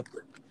 But yeah.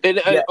 And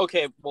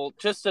okay, well,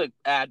 just to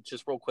add,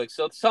 just real quick.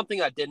 So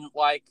something I didn't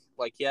like,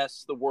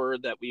 yes, the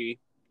word that we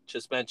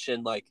just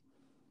mentioned, like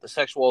the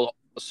sexual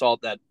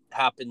assault that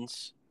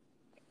happens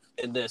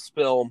in this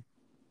film.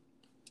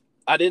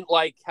 I didn't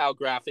like how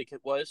graphic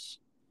it was.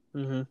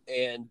 Mm-hmm.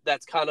 And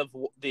that's kind of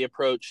the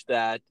approach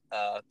that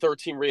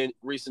 13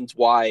 Reasons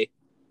Why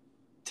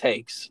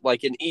takes.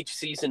 Like in each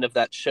season of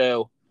that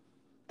show,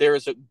 there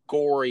is a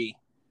gory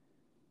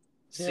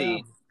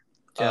scene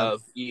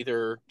of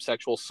either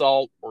sexual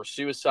assault or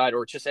suicide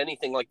or just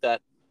anything like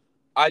that.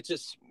 I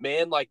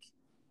like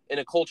in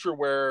a culture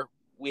where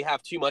we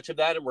have too much of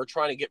that and we're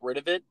trying to get rid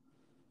of it,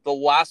 the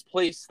last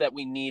place that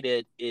we need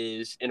it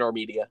is in our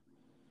media.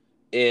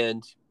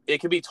 And it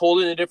can be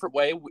told in a different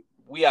way.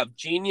 We have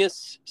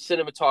genius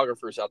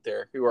cinematographers out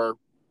there who are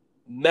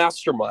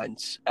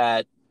masterminds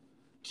at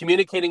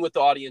communicating with the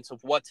audience of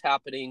what's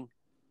happening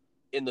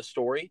in the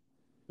story.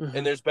 Mm-hmm.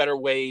 And there's better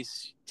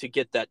ways to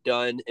get that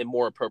done and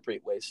more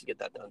appropriate ways to get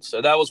that done.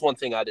 So that was one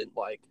thing I didn't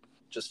like,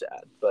 just to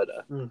add. But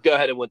go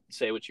ahead and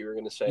say what you were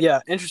going to say.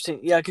 Yeah, interesting.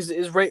 Yeah,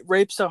 because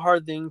rape's a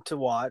hard thing to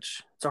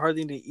watch. It's a hard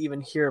thing to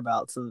even hear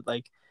about. So,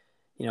 like,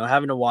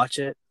 having to watch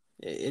it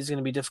is going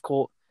to be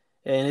difficult.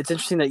 And it's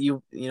interesting that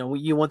you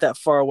want that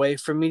far away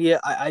from media.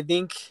 I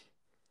think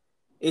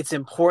it's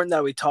important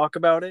that we talk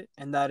about it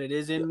and that it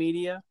is in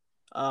media.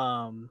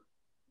 And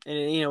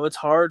it's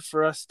hard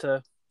for us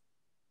to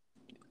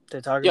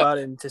talk about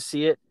it and to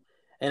see it.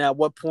 And at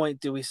what point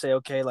do we say,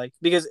 okay, like,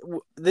 because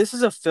this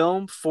is a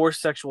film for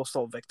sexual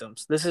assault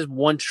victims. This is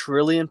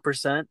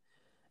 1,000,000,000%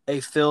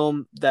 a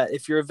film that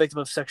if you're a victim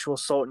of sexual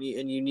assault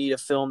and you need a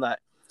film that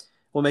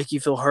will make you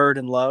feel heard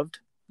and loved,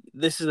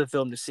 this is a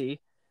film to see.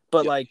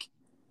 But like,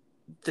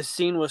 the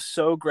scene was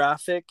so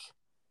graphic,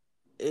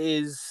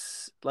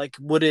 is like,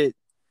 would it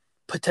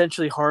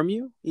potentially harm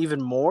you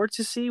even more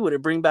to see? Would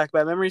it bring back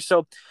bad memories?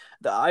 So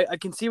I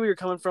can see where you're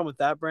coming from with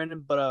that, Brandon,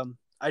 but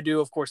I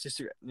do, of course,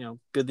 disagree.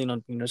 Good thing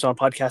on it's on a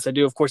podcast. I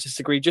do, of course,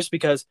 disagree just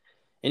because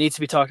it needs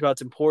to be talked about.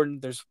 It's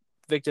important. There's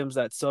victims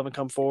that still haven't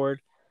come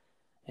forward,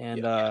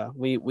 and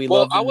we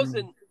well, love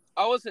them.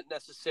 I wasn't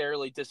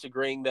necessarily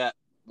disagreeing that,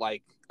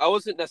 like, I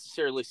wasn't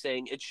necessarily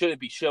saying it shouldn't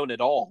be shown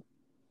at all.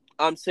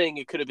 I'm saying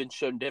it could have been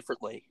shown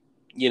differently.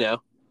 Yeah,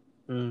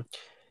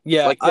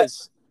 like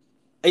this.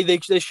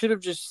 They should have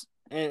just.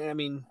 And I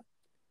mean,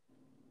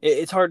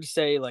 it's hard to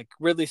say, like,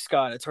 Ridley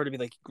Scott. It's hard to be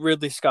like,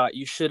 Ridley Scott,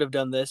 you should have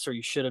done this or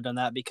you should have done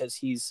that, because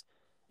he's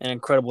an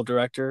incredible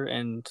director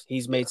and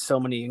he's made so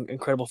many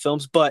incredible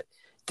films. But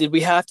did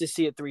we have to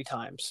see it 3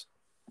 times?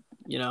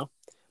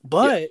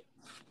 But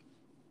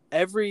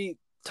every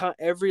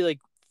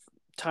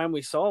time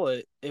we saw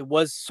it, it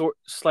was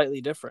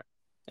slightly different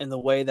in the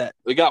way that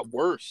it got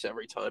worse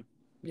every time.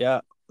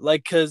 Yeah,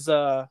 like, because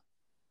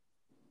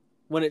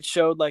when it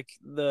showed, like,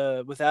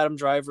 with Adam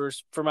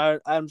Driver's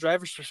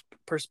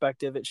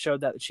perspective, it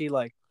showed that she,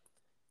 like,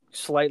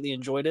 slightly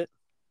enjoyed it.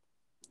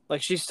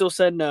 Like, she still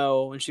said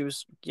no and she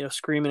was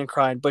screaming and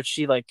crying, but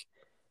she, like,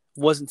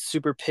 wasn't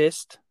super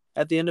pissed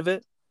at the end of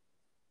it.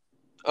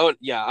 Oh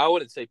yeah, I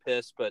wouldn't say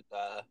pissed, but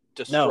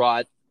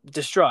distraught.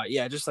 Distraught,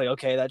 yeah, just like,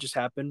 okay, that just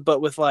happened. But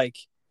with, like,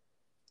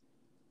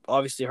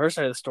 obviously her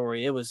side of the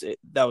story,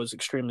 that was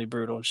extremely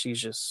brutal, and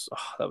she's just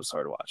that was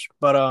hard to watch.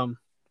 But I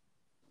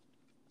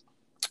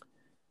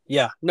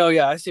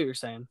see what you're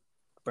saying,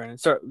 Brandon.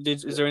 Sorry,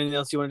 is there anything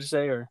else you wanted to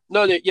say, or?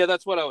 No, yeah,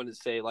 that's what I wanted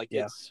to say. Like,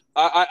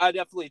 I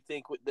definitely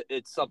think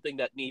it's something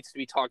that needs to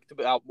be talked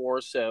about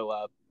more.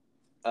 So,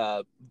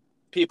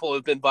 people who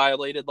have been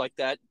violated like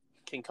that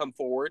can come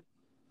forward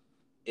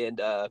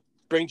and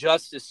bring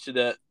justice to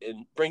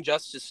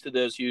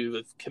those who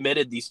have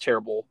committed these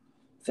terrible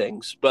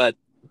things. But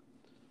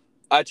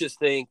I just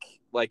think,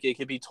 like, it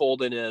could be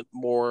told in a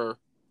more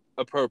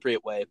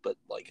appropriate way, but,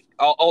 like,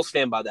 I'll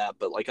stand by that,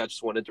 but, like, I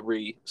just wanted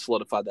to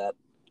solidify that.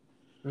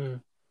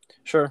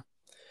 Sure.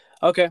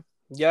 Okay.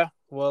 Yeah.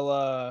 Well,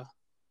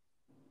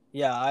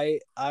 I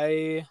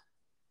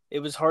it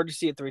was hard to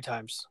see it 3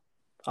 times.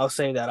 I'll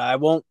say that. I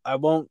won't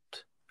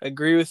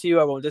agree with you.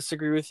 I won't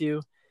disagree with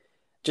you,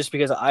 just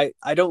because I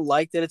don't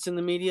like that it's in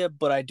the media,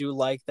 but I do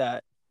like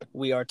that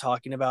we are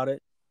talking about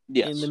it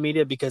in the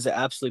media, because it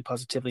absolutely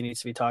positively needs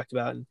to be talked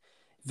about, and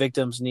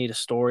victims need a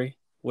story,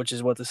 which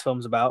is what this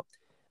film's about.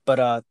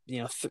 But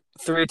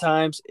 3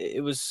 times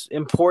it was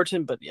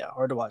important, but yeah,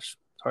 hard to watch.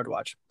 It's hard to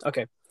watch.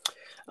 Okay.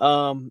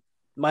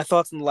 My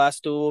thoughts on The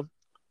Last Duel.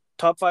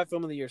 Top 5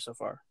 film of the year so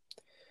far.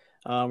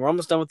 We're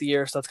almost done with the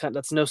year, so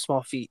that's no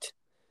small feat.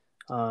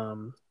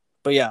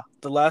 But yeah,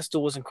 The Last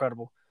Duel was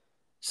incredible.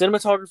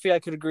 Cinematography, I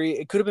could agree.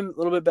 It could have been a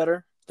little bit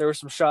better. There were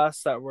some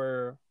shots that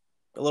were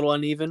a little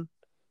uneven.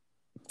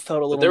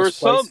 Felt a little. There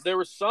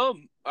were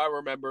some. I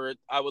remember.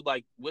 I would,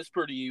 like,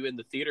 whisper to you in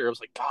the theater. I was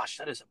like, "Gosh,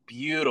 that is a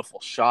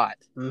beautiful shot."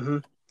 Mm-hmm.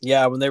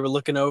 Yeah, when they were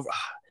looking over,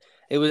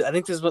 it was. I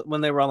think this was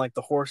when they were on, like,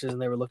 the horses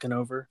and they were looking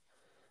over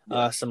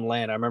some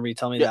land. I remember you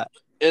telling me that.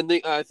 And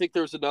I think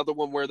there was another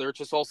one where they're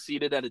just all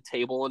seated at a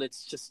table, and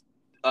it's just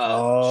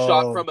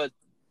shot from a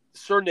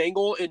certain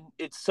angle, and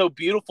it's so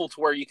beautiful to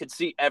where you can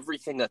see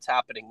everything that's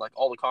happening, like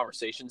all the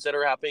conversations that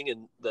are happening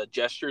and the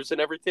gestures and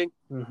everything.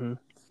 Mm-hmm.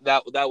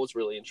 That was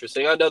really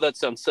interesting. I know that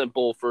sounds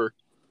simple for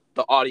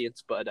the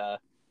audience, but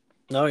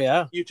no,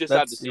 yeah, you just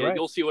have to see it. Right.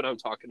 You'll see what I'm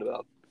talking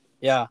about.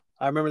 Yeah,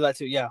 I remember that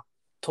too. Yeah,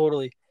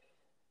 totally.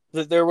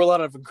 There were a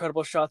lot of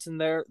incredible shots in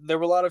there. There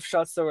were a lot of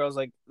shots there where I was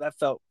like, that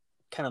felt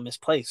kind of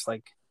misplaced.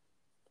 Like,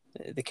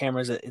 the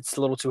camera's, it's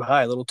a little too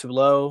high, a little too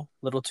low,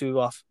 a little too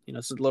off.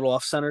 It's a little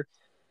off center.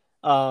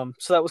 So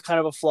that was kind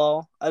of a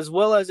flaw, as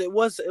well as it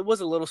was a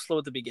little slow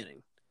at the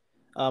beginning.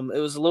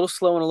 It was a little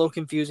slow and a little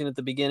confusing at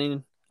the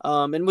beginning.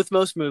 And with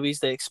most movies,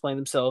 they explain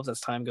themselves as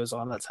time goes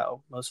on. That's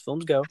how most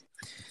films go.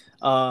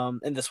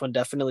 And this one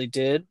definitely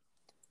did.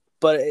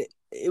 But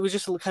it was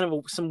just kind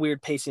of some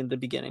weird pacing at the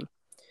beginning.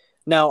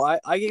 Now,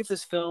 I gave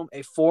this film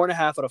a 4.5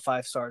 out of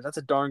 5 stars. That's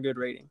a darn good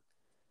rating.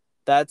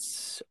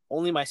 That's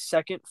only my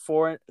second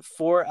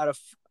 4.5 out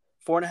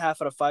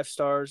of 5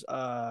 stars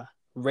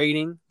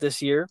rating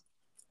this year,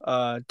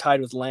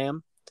 tied with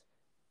Lamb,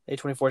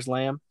 A24's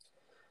Lamb,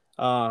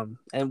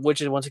 and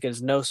which is once again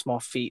is no small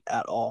feat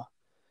at all.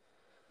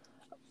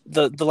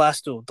 The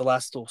Last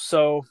Duel.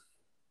 So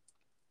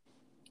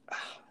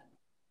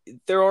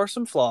there are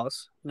some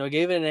flaws. I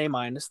gave it an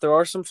A-. There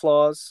are some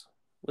flaws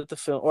with the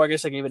film, or I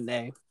guess I gave it an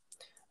A,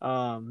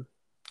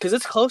 because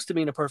it's close to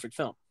being a perfect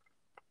film.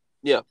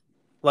 Yeah.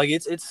 Like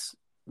it's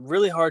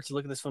really hard to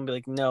look at this film and be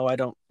like, no, I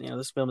don't.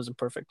 This film isn't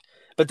perfect.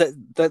 But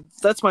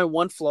that's my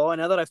one flaw.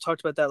 And now that I've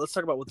talked about that, let's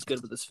talk about what's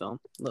good with this film.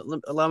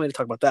 Allow me to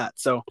talk about that.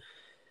 So,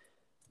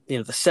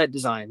 the set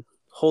design,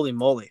 holy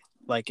moly!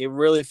 Like it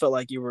really felt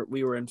like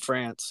we were in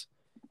France,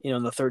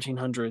 in the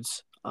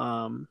 1300s.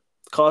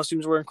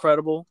 Costumes were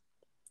incredible.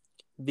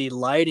 The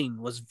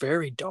lighting was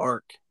very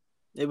dark.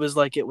 It was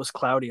like it was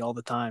cloudy all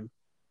the time.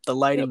 The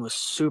lighting was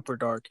super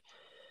dark.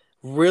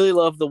 Really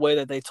love the way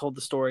that they told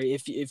the story.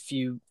 If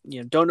you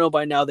don't know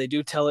by now, they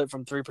do tell it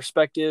from 3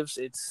 perspectives.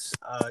 It's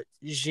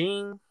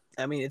Jean.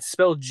 I mean, it's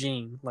spelled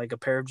Jean, like a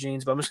pair of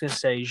jeans, but I'm just gonna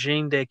say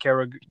Jean de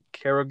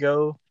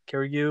Carrigo,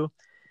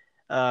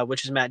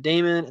 which is Matt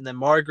Damon, and then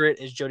Margaret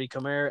is Jodie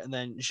Comer, and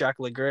then Jacques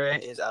Legray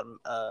is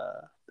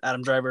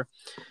Adam Driver.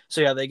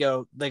 So yeah, they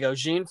go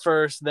Jean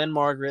first, then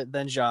Margaret,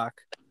 then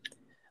Jacques.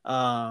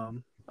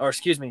 Or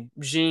excuse me,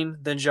 Jean,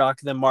 then Jacques,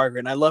 then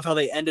Margaret. And I love how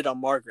they ended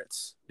on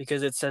Margaret's,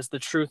 because it says the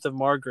truth of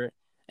Margaret,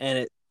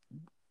 and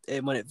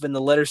when the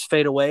letters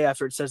fade away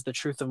after it says the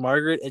truth of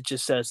Margaret, it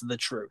just says the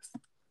truth,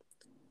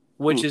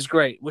 which is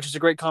great. Which is a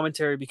great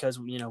commentary, because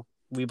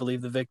we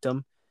believe the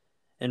victim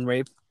in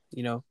rape.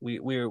 We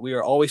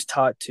are always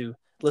taught to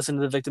listen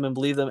to the victim and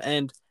believe them,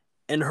 and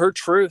her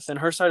truth and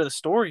her side of the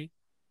story,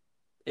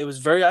 it was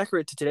very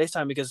accurate to today's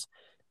time, because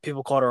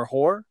people called her a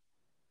whore.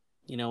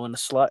 When the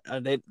slut,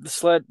 the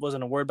slut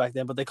wasn't a word back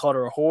then, but they called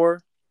her a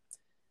whore.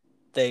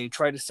 They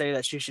tried to say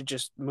that she should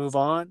just move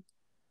on.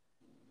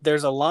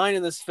 There's a line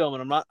in this film,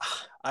 and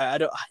I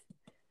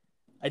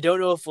don't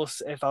know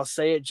if I'll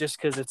say it, just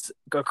because it's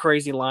a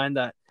crazy line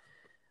that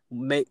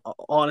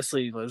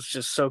honestly was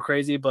just so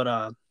crazy.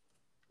 But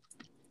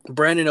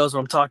Brandon knows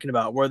what I'm talking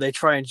about, where they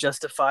try and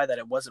justify that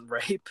it wasn't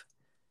rape,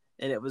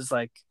 and it was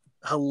like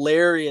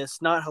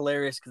hilarious. Not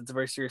hilarious because it's a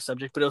very serious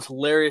subject, but it was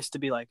hilarious to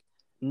be like,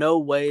 no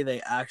way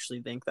they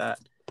actually think that.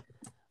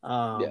 So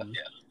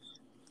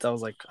I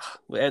was like,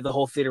 the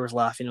whole theater was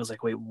laughing. It was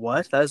like, wait,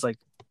 what? That is like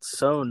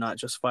so not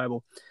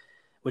justifiable,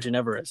 which it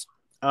never is.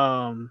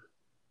 Man,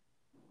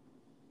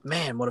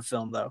 what a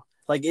film though.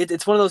 Like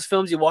it's one of those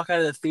films you walk out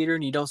of the theater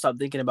and you don't stop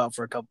thinking about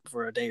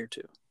for a day or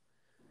two.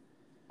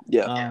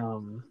 Yeah.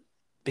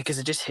 Because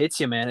it just hits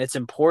you, man. It's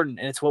important,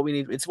 and it's what we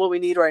need. It's what we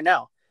need right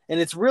now.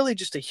 And it's really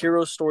just a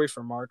hero story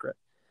for Margaret.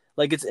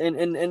 Like it's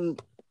and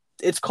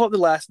it's called The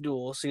Last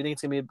Duel, so you think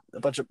it's gonna be a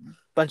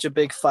bunch of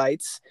big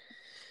fights,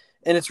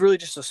 and it's really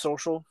just a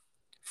social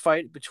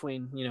fight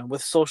between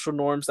with social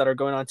norms that are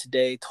going on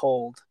today,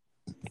 told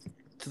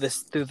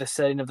through the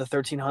setting of the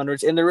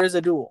 1300s, and there is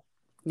a duel,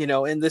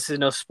 and this is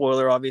no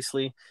spoiler,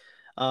 obviously,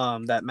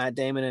 that Matt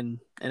Damon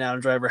and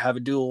Adam Driver have a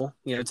duel.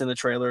 It's in the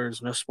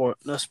trailers, no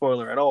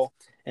spoiler at all,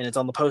 and it's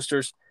on the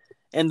posters,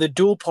 and the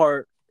duel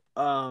part,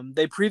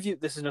 they preview.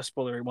 This is no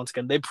spoiler once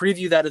again. They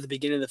preview that at the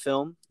beginning of the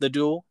film, the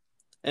duel.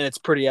 And it's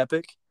pretty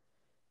epic,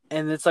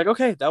 and it's like,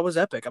 okay, that was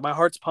epic. My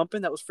heart's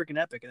pumping. That was freaking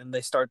epic. And then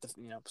they start the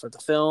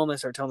film. They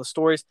start telling the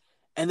stories,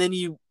 and then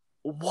you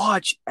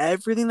watch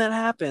everything that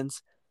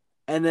happens,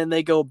 and then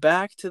they go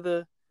back to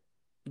the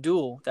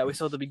duel that we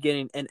saw at the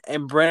beginning.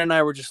 And Brandon and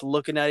I were just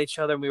looking at each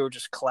other, and we were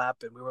just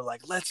clapping. We were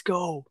like, "Let's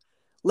go,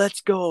 let's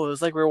go!" It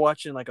was like we were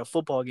watching like a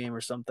football game or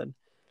something.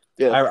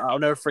 Yeah, I'll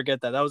never forget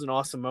that. That was an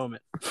awesome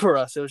moment for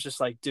us. It was just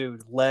like,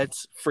 dude,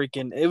 let's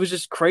freaking. It was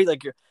just crazy.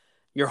 Like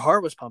your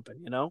heart was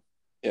pumping,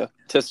 Yeah,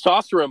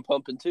 testosterone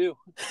pumping too.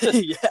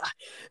 Yeah,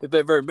 it's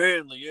been very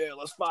manly. Yeah,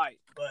 let's fight.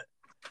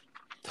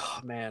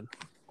 But man,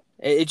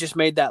 it just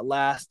made that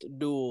last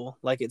duel,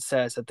 like it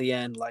says at the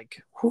end,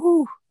 like,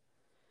 whoo,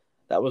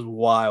 that was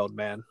wild,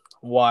 man,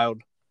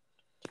 wild.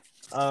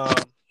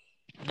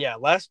 Yeah,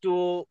 Last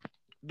Duel.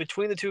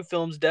 Between the two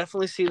films,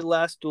 definitely see The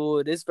Last Duel.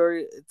 It's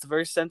a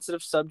very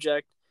sensitive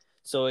subject,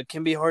 so it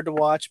can be hard to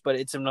watch, but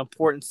it's an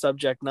important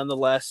subject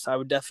nonetheless. I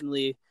would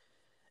definitely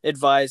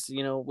advise,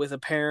 with a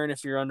parent,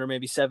 if you're under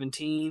maybe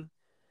 17,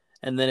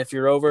 and then if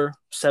you're over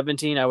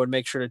 17, I would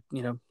make sure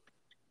to,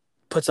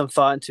 put some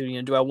thought into,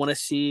 do I want to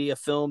see a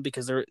film,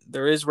 because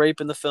there is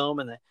rape in the film,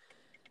 and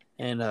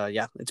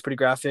yeah, it's pretty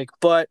graphic,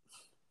 but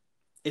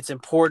it's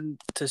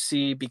important to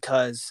see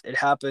because it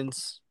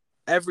happens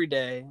every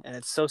day, and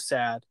it's so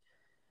sad.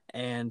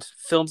 And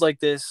films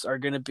like this are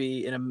going to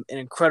be an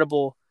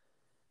incredible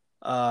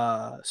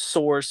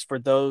source for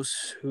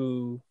those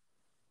who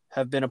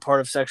have been a part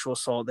of sexual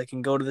assault. They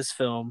can go to this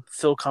film,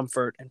 feel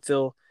comfort,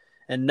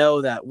 and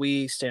know that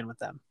we stand with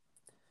them.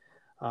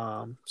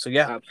 So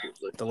yeah,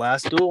 absolutely. The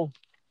Last Duel.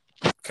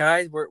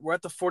 Guys, we're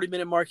at the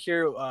 40-minute mark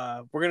here.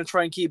 We're gonna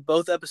try and keep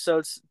both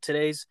episodes,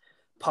 today's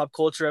pop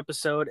culture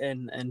episode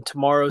and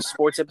tomorrow's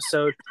sports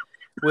episode,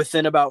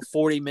 within about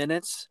 40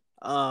 minutes.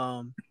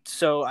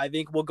 So I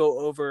think we'll go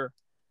over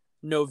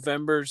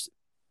November's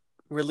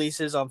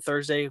releases on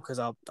Thursday because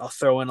I'll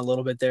throw in a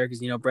little bit there because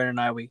Brandon and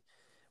I we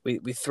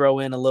throw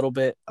in a little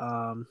bit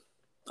on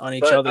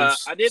each But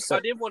other's. I did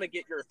want to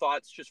get your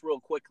thoughts just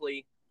real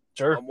quickly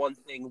Sure. on one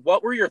thing.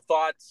 What were your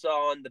thoughts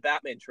on the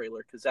Batman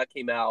trailer? Because that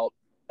came out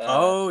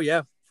Oh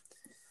yeah,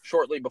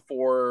 shortly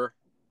before,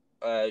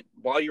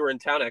 while you were in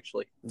town,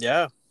 actually.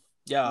 yeah.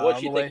 What On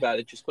do the you think way. about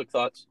it? Just quick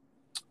thoughts.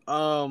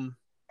 Um,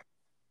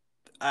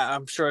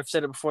 I'm sure I've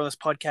said it before in this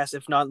podcast.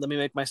 If not, let me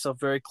make myself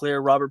very clear.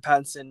 Robert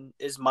Pattinson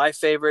is my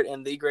favorite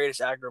and the greatest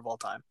actor of all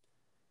time.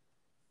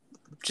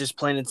 Just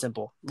plain and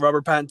simple.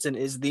 Robert Pattinson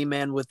is the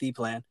man with the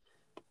plan.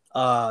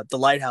 The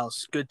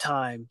Lighthouse, Good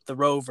Time, The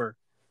Rover,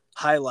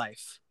 High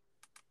Life.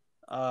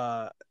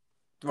 Robert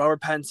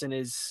Pattinson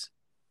is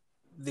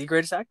the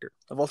greatest actor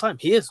of all time.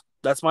 He is.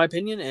 That's my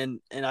opinion,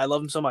 and I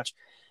love him so much.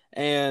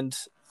 And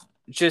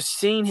just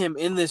seeing him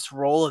in this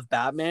role of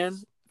Batman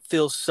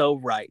feels so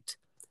right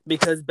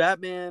because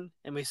Batman,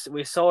 and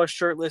we saw a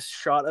shirtless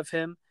shot of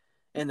him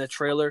in the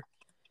trailer.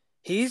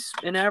 He's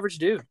an average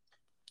dude.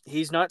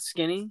 He's not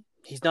skinny.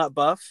 He's not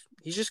buff.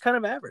 He's just kind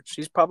of average.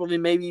 He's probably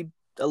maybe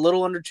a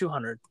little under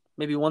 200,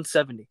 maybe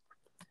 170,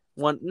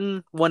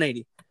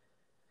 180.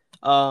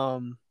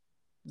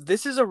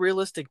 This is a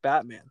realistic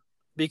Batman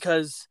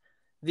because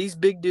these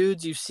big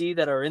dudes you see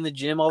that are in the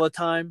gym all the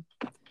time,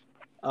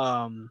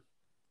 how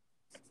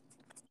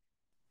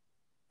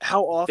Ben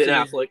often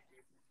Affleck.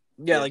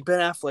 like Ben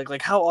Affleck,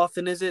 like how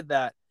often is it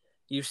that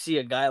you see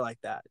a guy like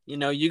that?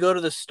 You go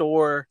to the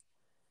store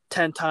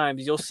 10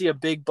 times, you'll see a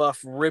big buff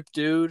ripped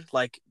dude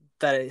like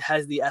that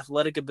has the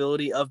athletic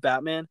ability of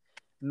Batman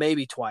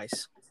maybe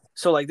twice.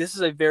 So like this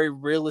is a very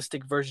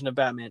realistic version of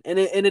Batman. And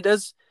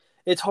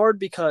it's hard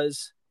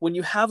because when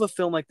you have a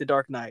film like The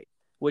Dark Knight,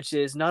 which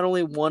is not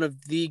only one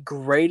of the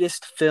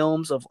greatest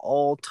films of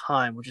all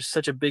time, which is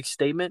such a big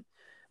statement,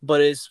 but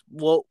is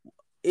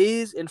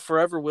and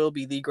forever will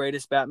be the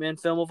greatest Batman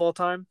film of all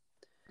time,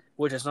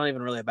 which is not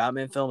even really a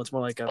Batman film. It's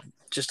more like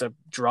just a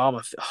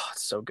drama. Oh,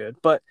 it's so good.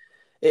 But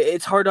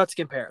it's hard not to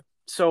compare.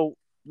 So,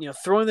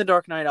 throwing The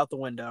Dark Knight out the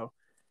window,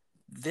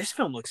 this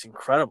film looks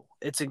incredible.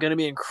 It's going to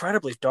be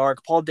incredibly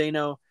dark. Paul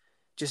Dano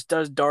just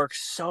does dark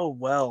so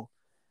well.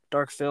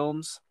 Dark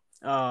films.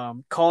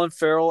 Colin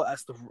Farrell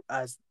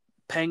as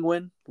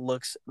Penguin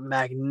looks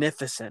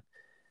magnificent.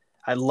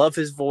 I love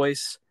his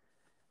voice.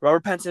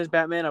 Robert Pattinson as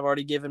Batman. I've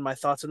already given my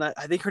thoughts on that.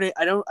 I think her name.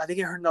 I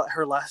think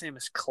her last name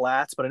is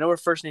Klatz, but I know her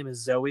first name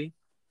is Zoe.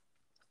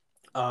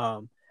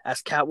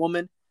 As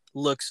Catwoman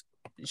looks.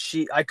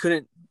 I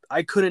could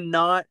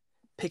not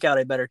pick out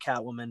a better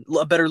Catwoman,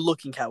 a better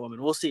looking Catwoman.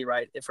 We'll see,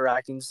 right? If her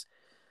acting's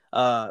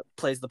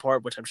plays the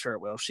part, which I'm sure it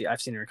will.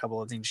 I've seen her a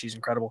couple of things. She's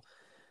incredible.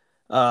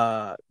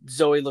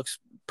 Zoe looks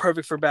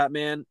perfect for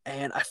Batman,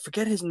 and I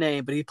forget his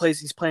name, but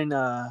he's playing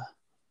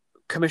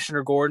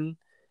Commissioner Gordon.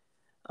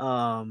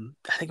 I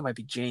think it might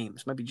be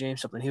James. It might be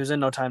James something. He was in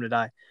No Time to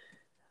Die.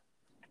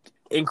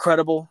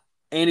 Incredible.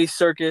 Andy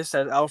Serkis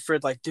as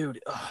Alfred, like, dude,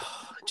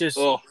 just.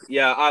 Oh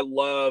yeah, I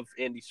love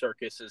Andy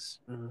Serkis as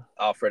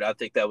Alfred. I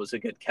think that was a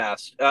good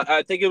cast.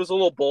 I think it was a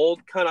little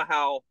bold, kind of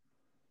how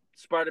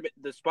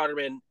the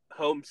Spider-Man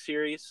Home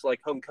series,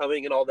 like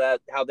Homecoming and all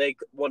that, how they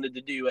wanted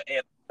to do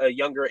a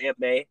younger Aunt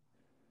May.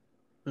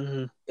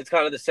 Mm-hmm. It's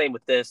kind of the same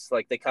with this.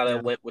 Like they kind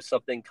of went with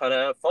something kind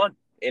of fun.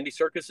 Andy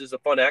Serkis is a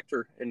fun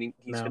actor, and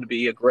he's going to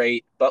be a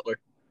great Butler.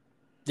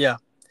 Yeah,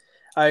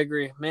 I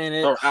agree,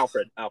 man. Or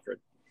Alfred.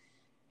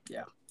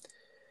 Yeah.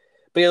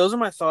 But yeah, those are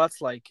my thoughts.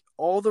 Like,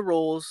 all the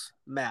roles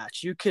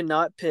match. You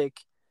cannot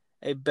pick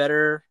a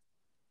better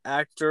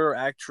actor or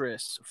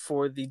actress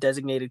for the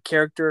designated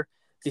character.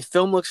 The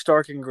film looks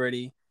dark and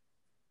gritty.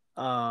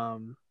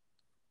 The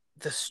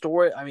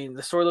story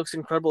looks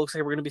incredible. It looks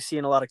like we're going to be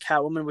seeing a lot of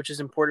Catwoman, which is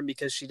important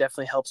because she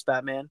definitely helps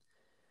Batman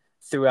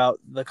throughout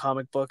the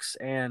comic books.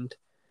 And,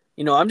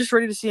 I'm just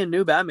ready to see a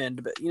new Batman.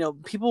 But,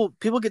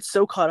 people get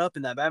so caught up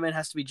in that Batman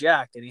has to be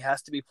jacked and he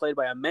has to be played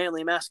by a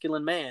manly,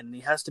 masculine man. And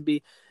he has to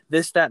be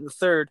this, that, and the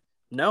third.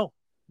 No.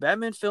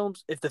 Batman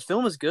films, if the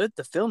film is good,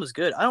 the film is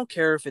good. I don't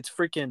care if it's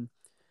freaking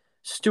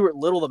Stuart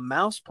Little the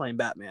Mouse playing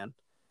Batman.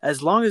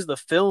 As long as the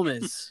film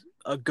is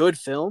a good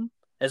film,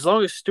 as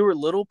long as Stuart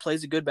Little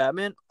plays a good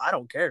Batman, I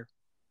don't care.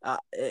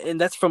 And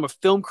that's from a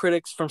film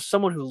critic, from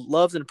someone who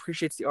loves and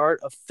appreciates the art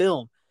of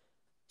film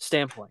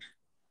standpoint,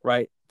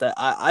 right? That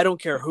I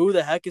don't care who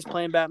the heck is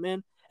playing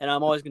Batman, and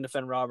I'm always going to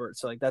defend Robert.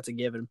 So, like, that's a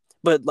given.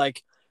 But,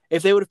 like,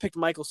 if they would have picked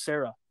Michael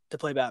Cera to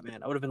play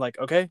Batman, I would have been like,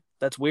 okay,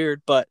 that's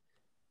weird, but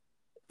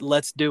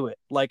let's do it.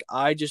 Like,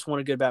 I just want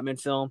a good Batman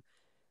film.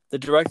 The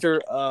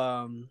director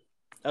of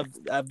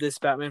this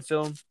Batman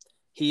film,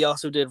 he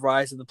also did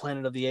Rise of the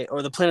Planet of the Apes,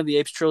 or the Planet of the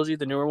Apes trilogy,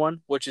 the newer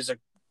one, which is a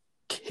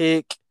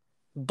kick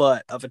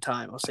butt of a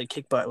time. I'll say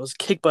kick butt. It was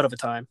kick butt of a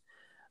time.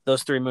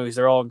 Those three movies,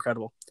 they're all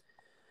incredible.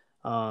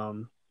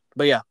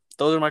 But yeah,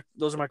 those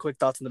are my quick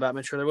thoughts on the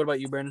Batman trailer. What about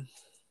you, Brandon?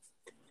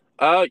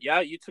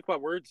 Yeah, you took my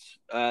words.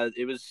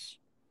 It was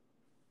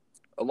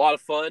a lot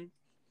of fun,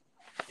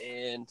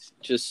 and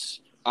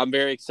just I'm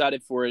very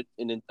excited for it,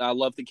 and I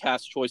love the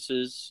cast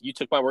choices. You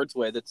took my words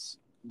away.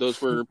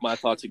 Those were my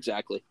thoughts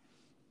exactly.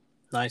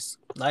 Nice,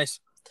 nice.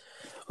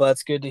 Well,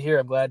 that's good to hear.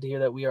 I'm glad to hear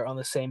that we are on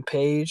the same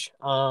page.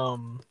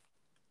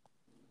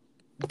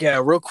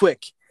 Yeah, real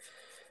quick.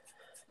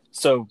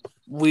 So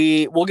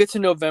we'll get to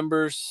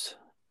November's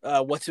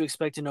what to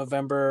expect in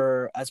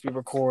November as we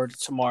record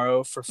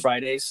tomorrow for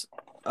Friday's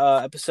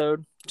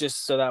episode,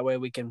 just so that way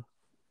we can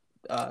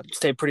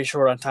stay pretty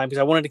short on time because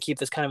I wanted to keep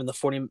this kind of in the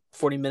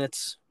 40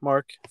 minutes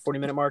mark,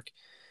 40-minute mark.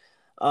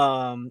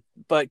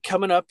 But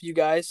coming up, you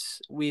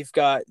guys, we've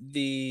got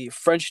the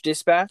French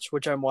Dispatch,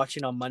 which I'm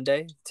watching on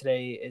Monday.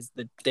 Today is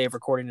the day of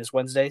recording is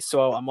Wednesday,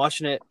 so I'm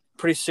watching it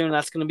pretty soon.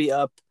 That's going to be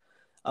up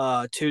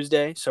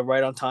Tuesday, so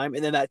right on time.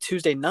 And then that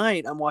Tuesday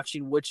night, I'm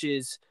watching what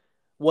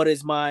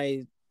is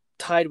my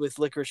tied with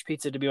Licorice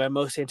Pizza to be my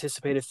most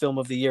anticipated film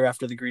of the year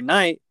after The Green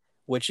Knight,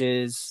 which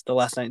is The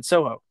Last Night in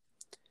Soho.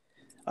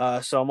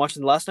 So I'm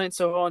watching The Last Night in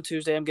Soho on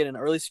Tuesday. I'm getting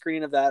an early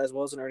screening of that as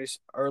well as an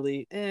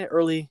early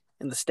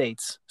in the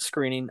States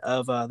screening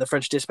of the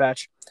French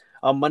Dispatch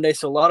on Monday.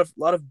 So a lot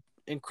of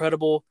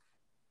incredible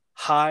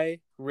high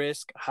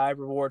risk, high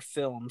reward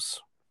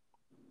films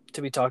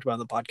to be talked about on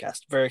the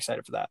podcast. Very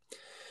excited for that.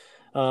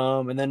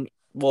 And then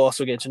we'll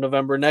also get to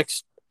November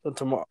next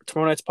tomorrow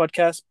night's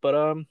podcast.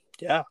 But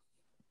yeah,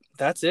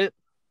 that's it.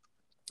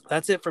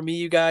 That's it for me,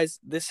 you guys.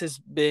 This has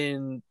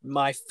been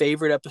my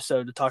favorite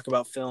episode to talk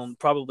about film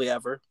probably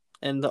ever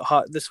and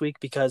this week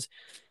because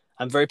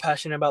I'm very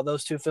passionate about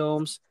those two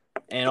films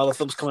and all the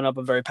films coming up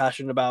I'm very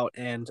passionate about.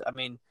 And I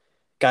mean,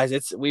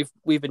 guys, we've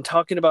been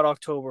talking about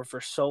October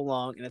for so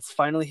long and it's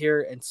finally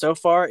here. And so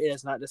far it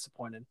has not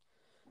disappointed.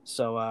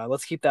 So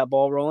let's keep that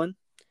ball rolling.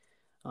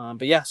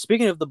 But yeah,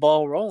 speaking of the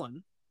ball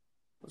rolling,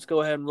 let's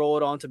go ahead and roll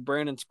it on to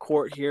Brandon's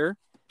court here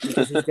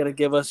because he's going to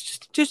give us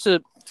just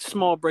a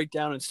small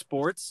breakdown in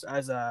sports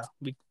as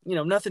we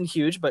nothing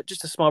huge, but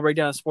just a small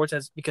breakdown in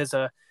sports because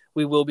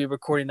we will be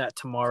recording that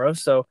tomorrow.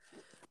 So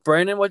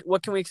Brandon,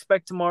 what can we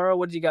expect tomorrow?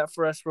 What do you got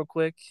for us real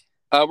quick?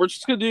 We're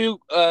just going to do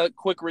a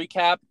quick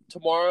recap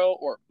tomorrow,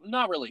 or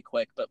not really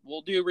quick, but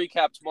we'll do a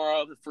recap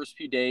tomorrow of the first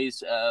few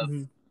days of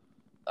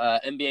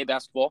NBA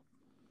basketball.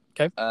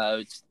 Okay.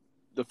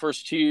 The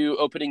first two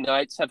opening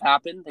nights have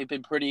happened. They've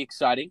been pretty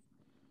exciting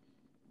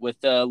with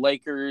the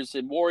Lakers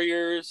and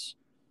Warriors,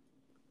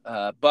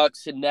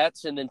 Bucks and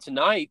Nets. And then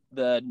tonight,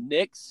 the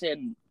Knicks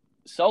and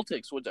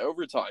Celtics went to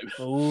overtime.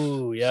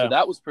 Oh, yeah. So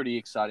that was pretty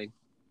exciting.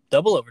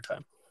 Double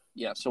overtime.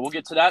 Yeah, so we'll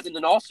get to that. And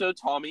then also,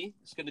 Tommy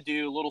is going to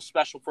do a little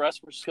special for us.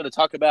 We're just going to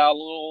talk about a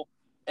little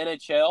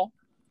NHL.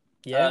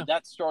 Yeah.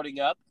 That's starting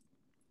up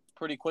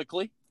pretty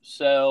quickly.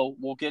 So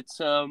we'll get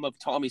some of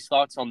Tommy's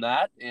thoughts on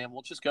that, and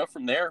we'll just go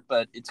from there.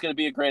 But it's going to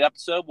be a great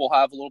episode. We'll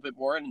have a little bit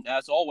more. And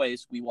as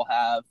always, we will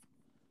have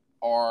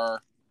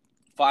our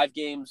 5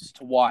 games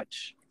to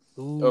watch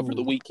over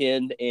the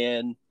weekend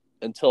and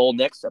until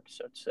next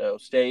episode. So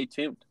stay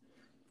tuned.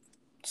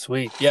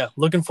 Sweet. Yeah,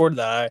 looking forward to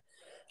that.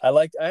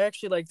 I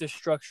actually like this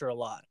structure a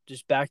lot.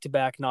 Just back to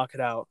back, knock it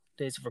out.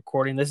 Days of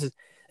recording. This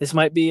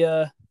might be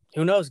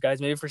who knows, guys?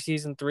 Maybe for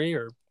season 3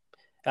 or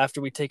after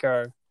we take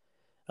our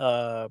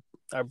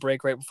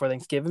break right before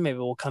Thanksgiving, maybe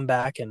we'll come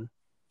back and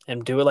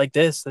do it like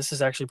this. This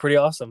is actually pretty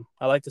awesome.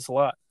 I like this a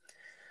lot.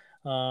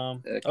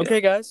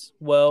 Okay, guys.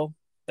 Well,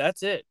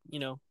 that's it.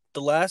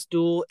 The Last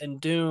Duel and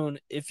Dune.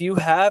 If you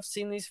have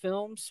seen these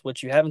films,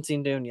 which you haven't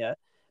seen Dune yet,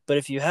 but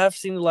if you have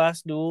seen The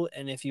Last Duel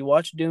and if you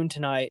watch Dune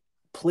tonight,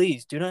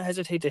 please do not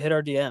hesitate to hit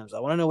our DMs.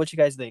 I want to know what you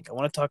guys think. I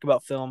want to talk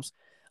about films.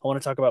 I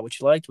want to talk about what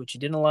you liked, what you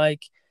didn't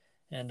like.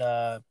 And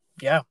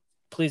yeah,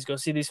 please go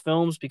see these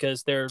films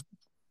because they're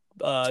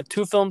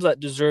 2 films that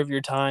deserve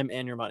your time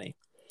and your money.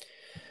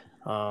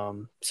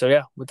 So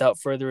yeah, without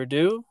further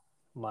ado,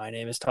 my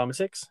name is Thomas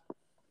Hicks.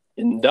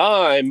 And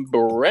I'm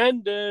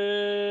Brandon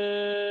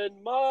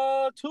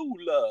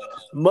Matula.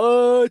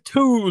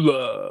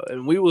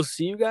 And we will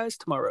see you guys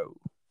tomorrow.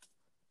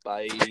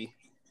 Bye.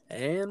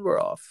 And we're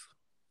off.